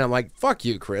earlier today, and I'm like, fuck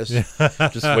you, Chris.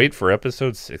 just wait for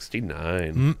episode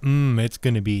 69. It's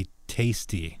going to be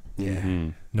tasty. Yeah.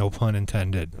 No pun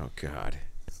intended. Oh, God.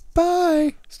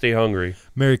 Bye. Stay hungry.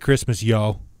 Merry Christmas,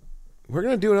 yo. We're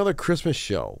going to do another Christmas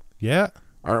show, Yeah.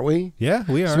 aren't we? Yeah,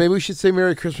 we are. So maybe we should say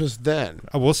Merry Christmas then.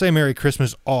 We'll say Merry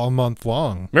Christmas all month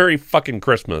long. Merry fucking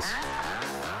Christmas.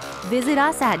 Visit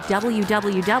us at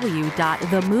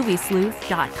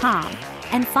www.themoviesleuth.com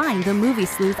and find The Movie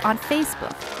Sleuth on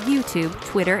Facebook, YouTube,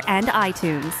 Twitter, and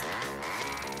iTunes.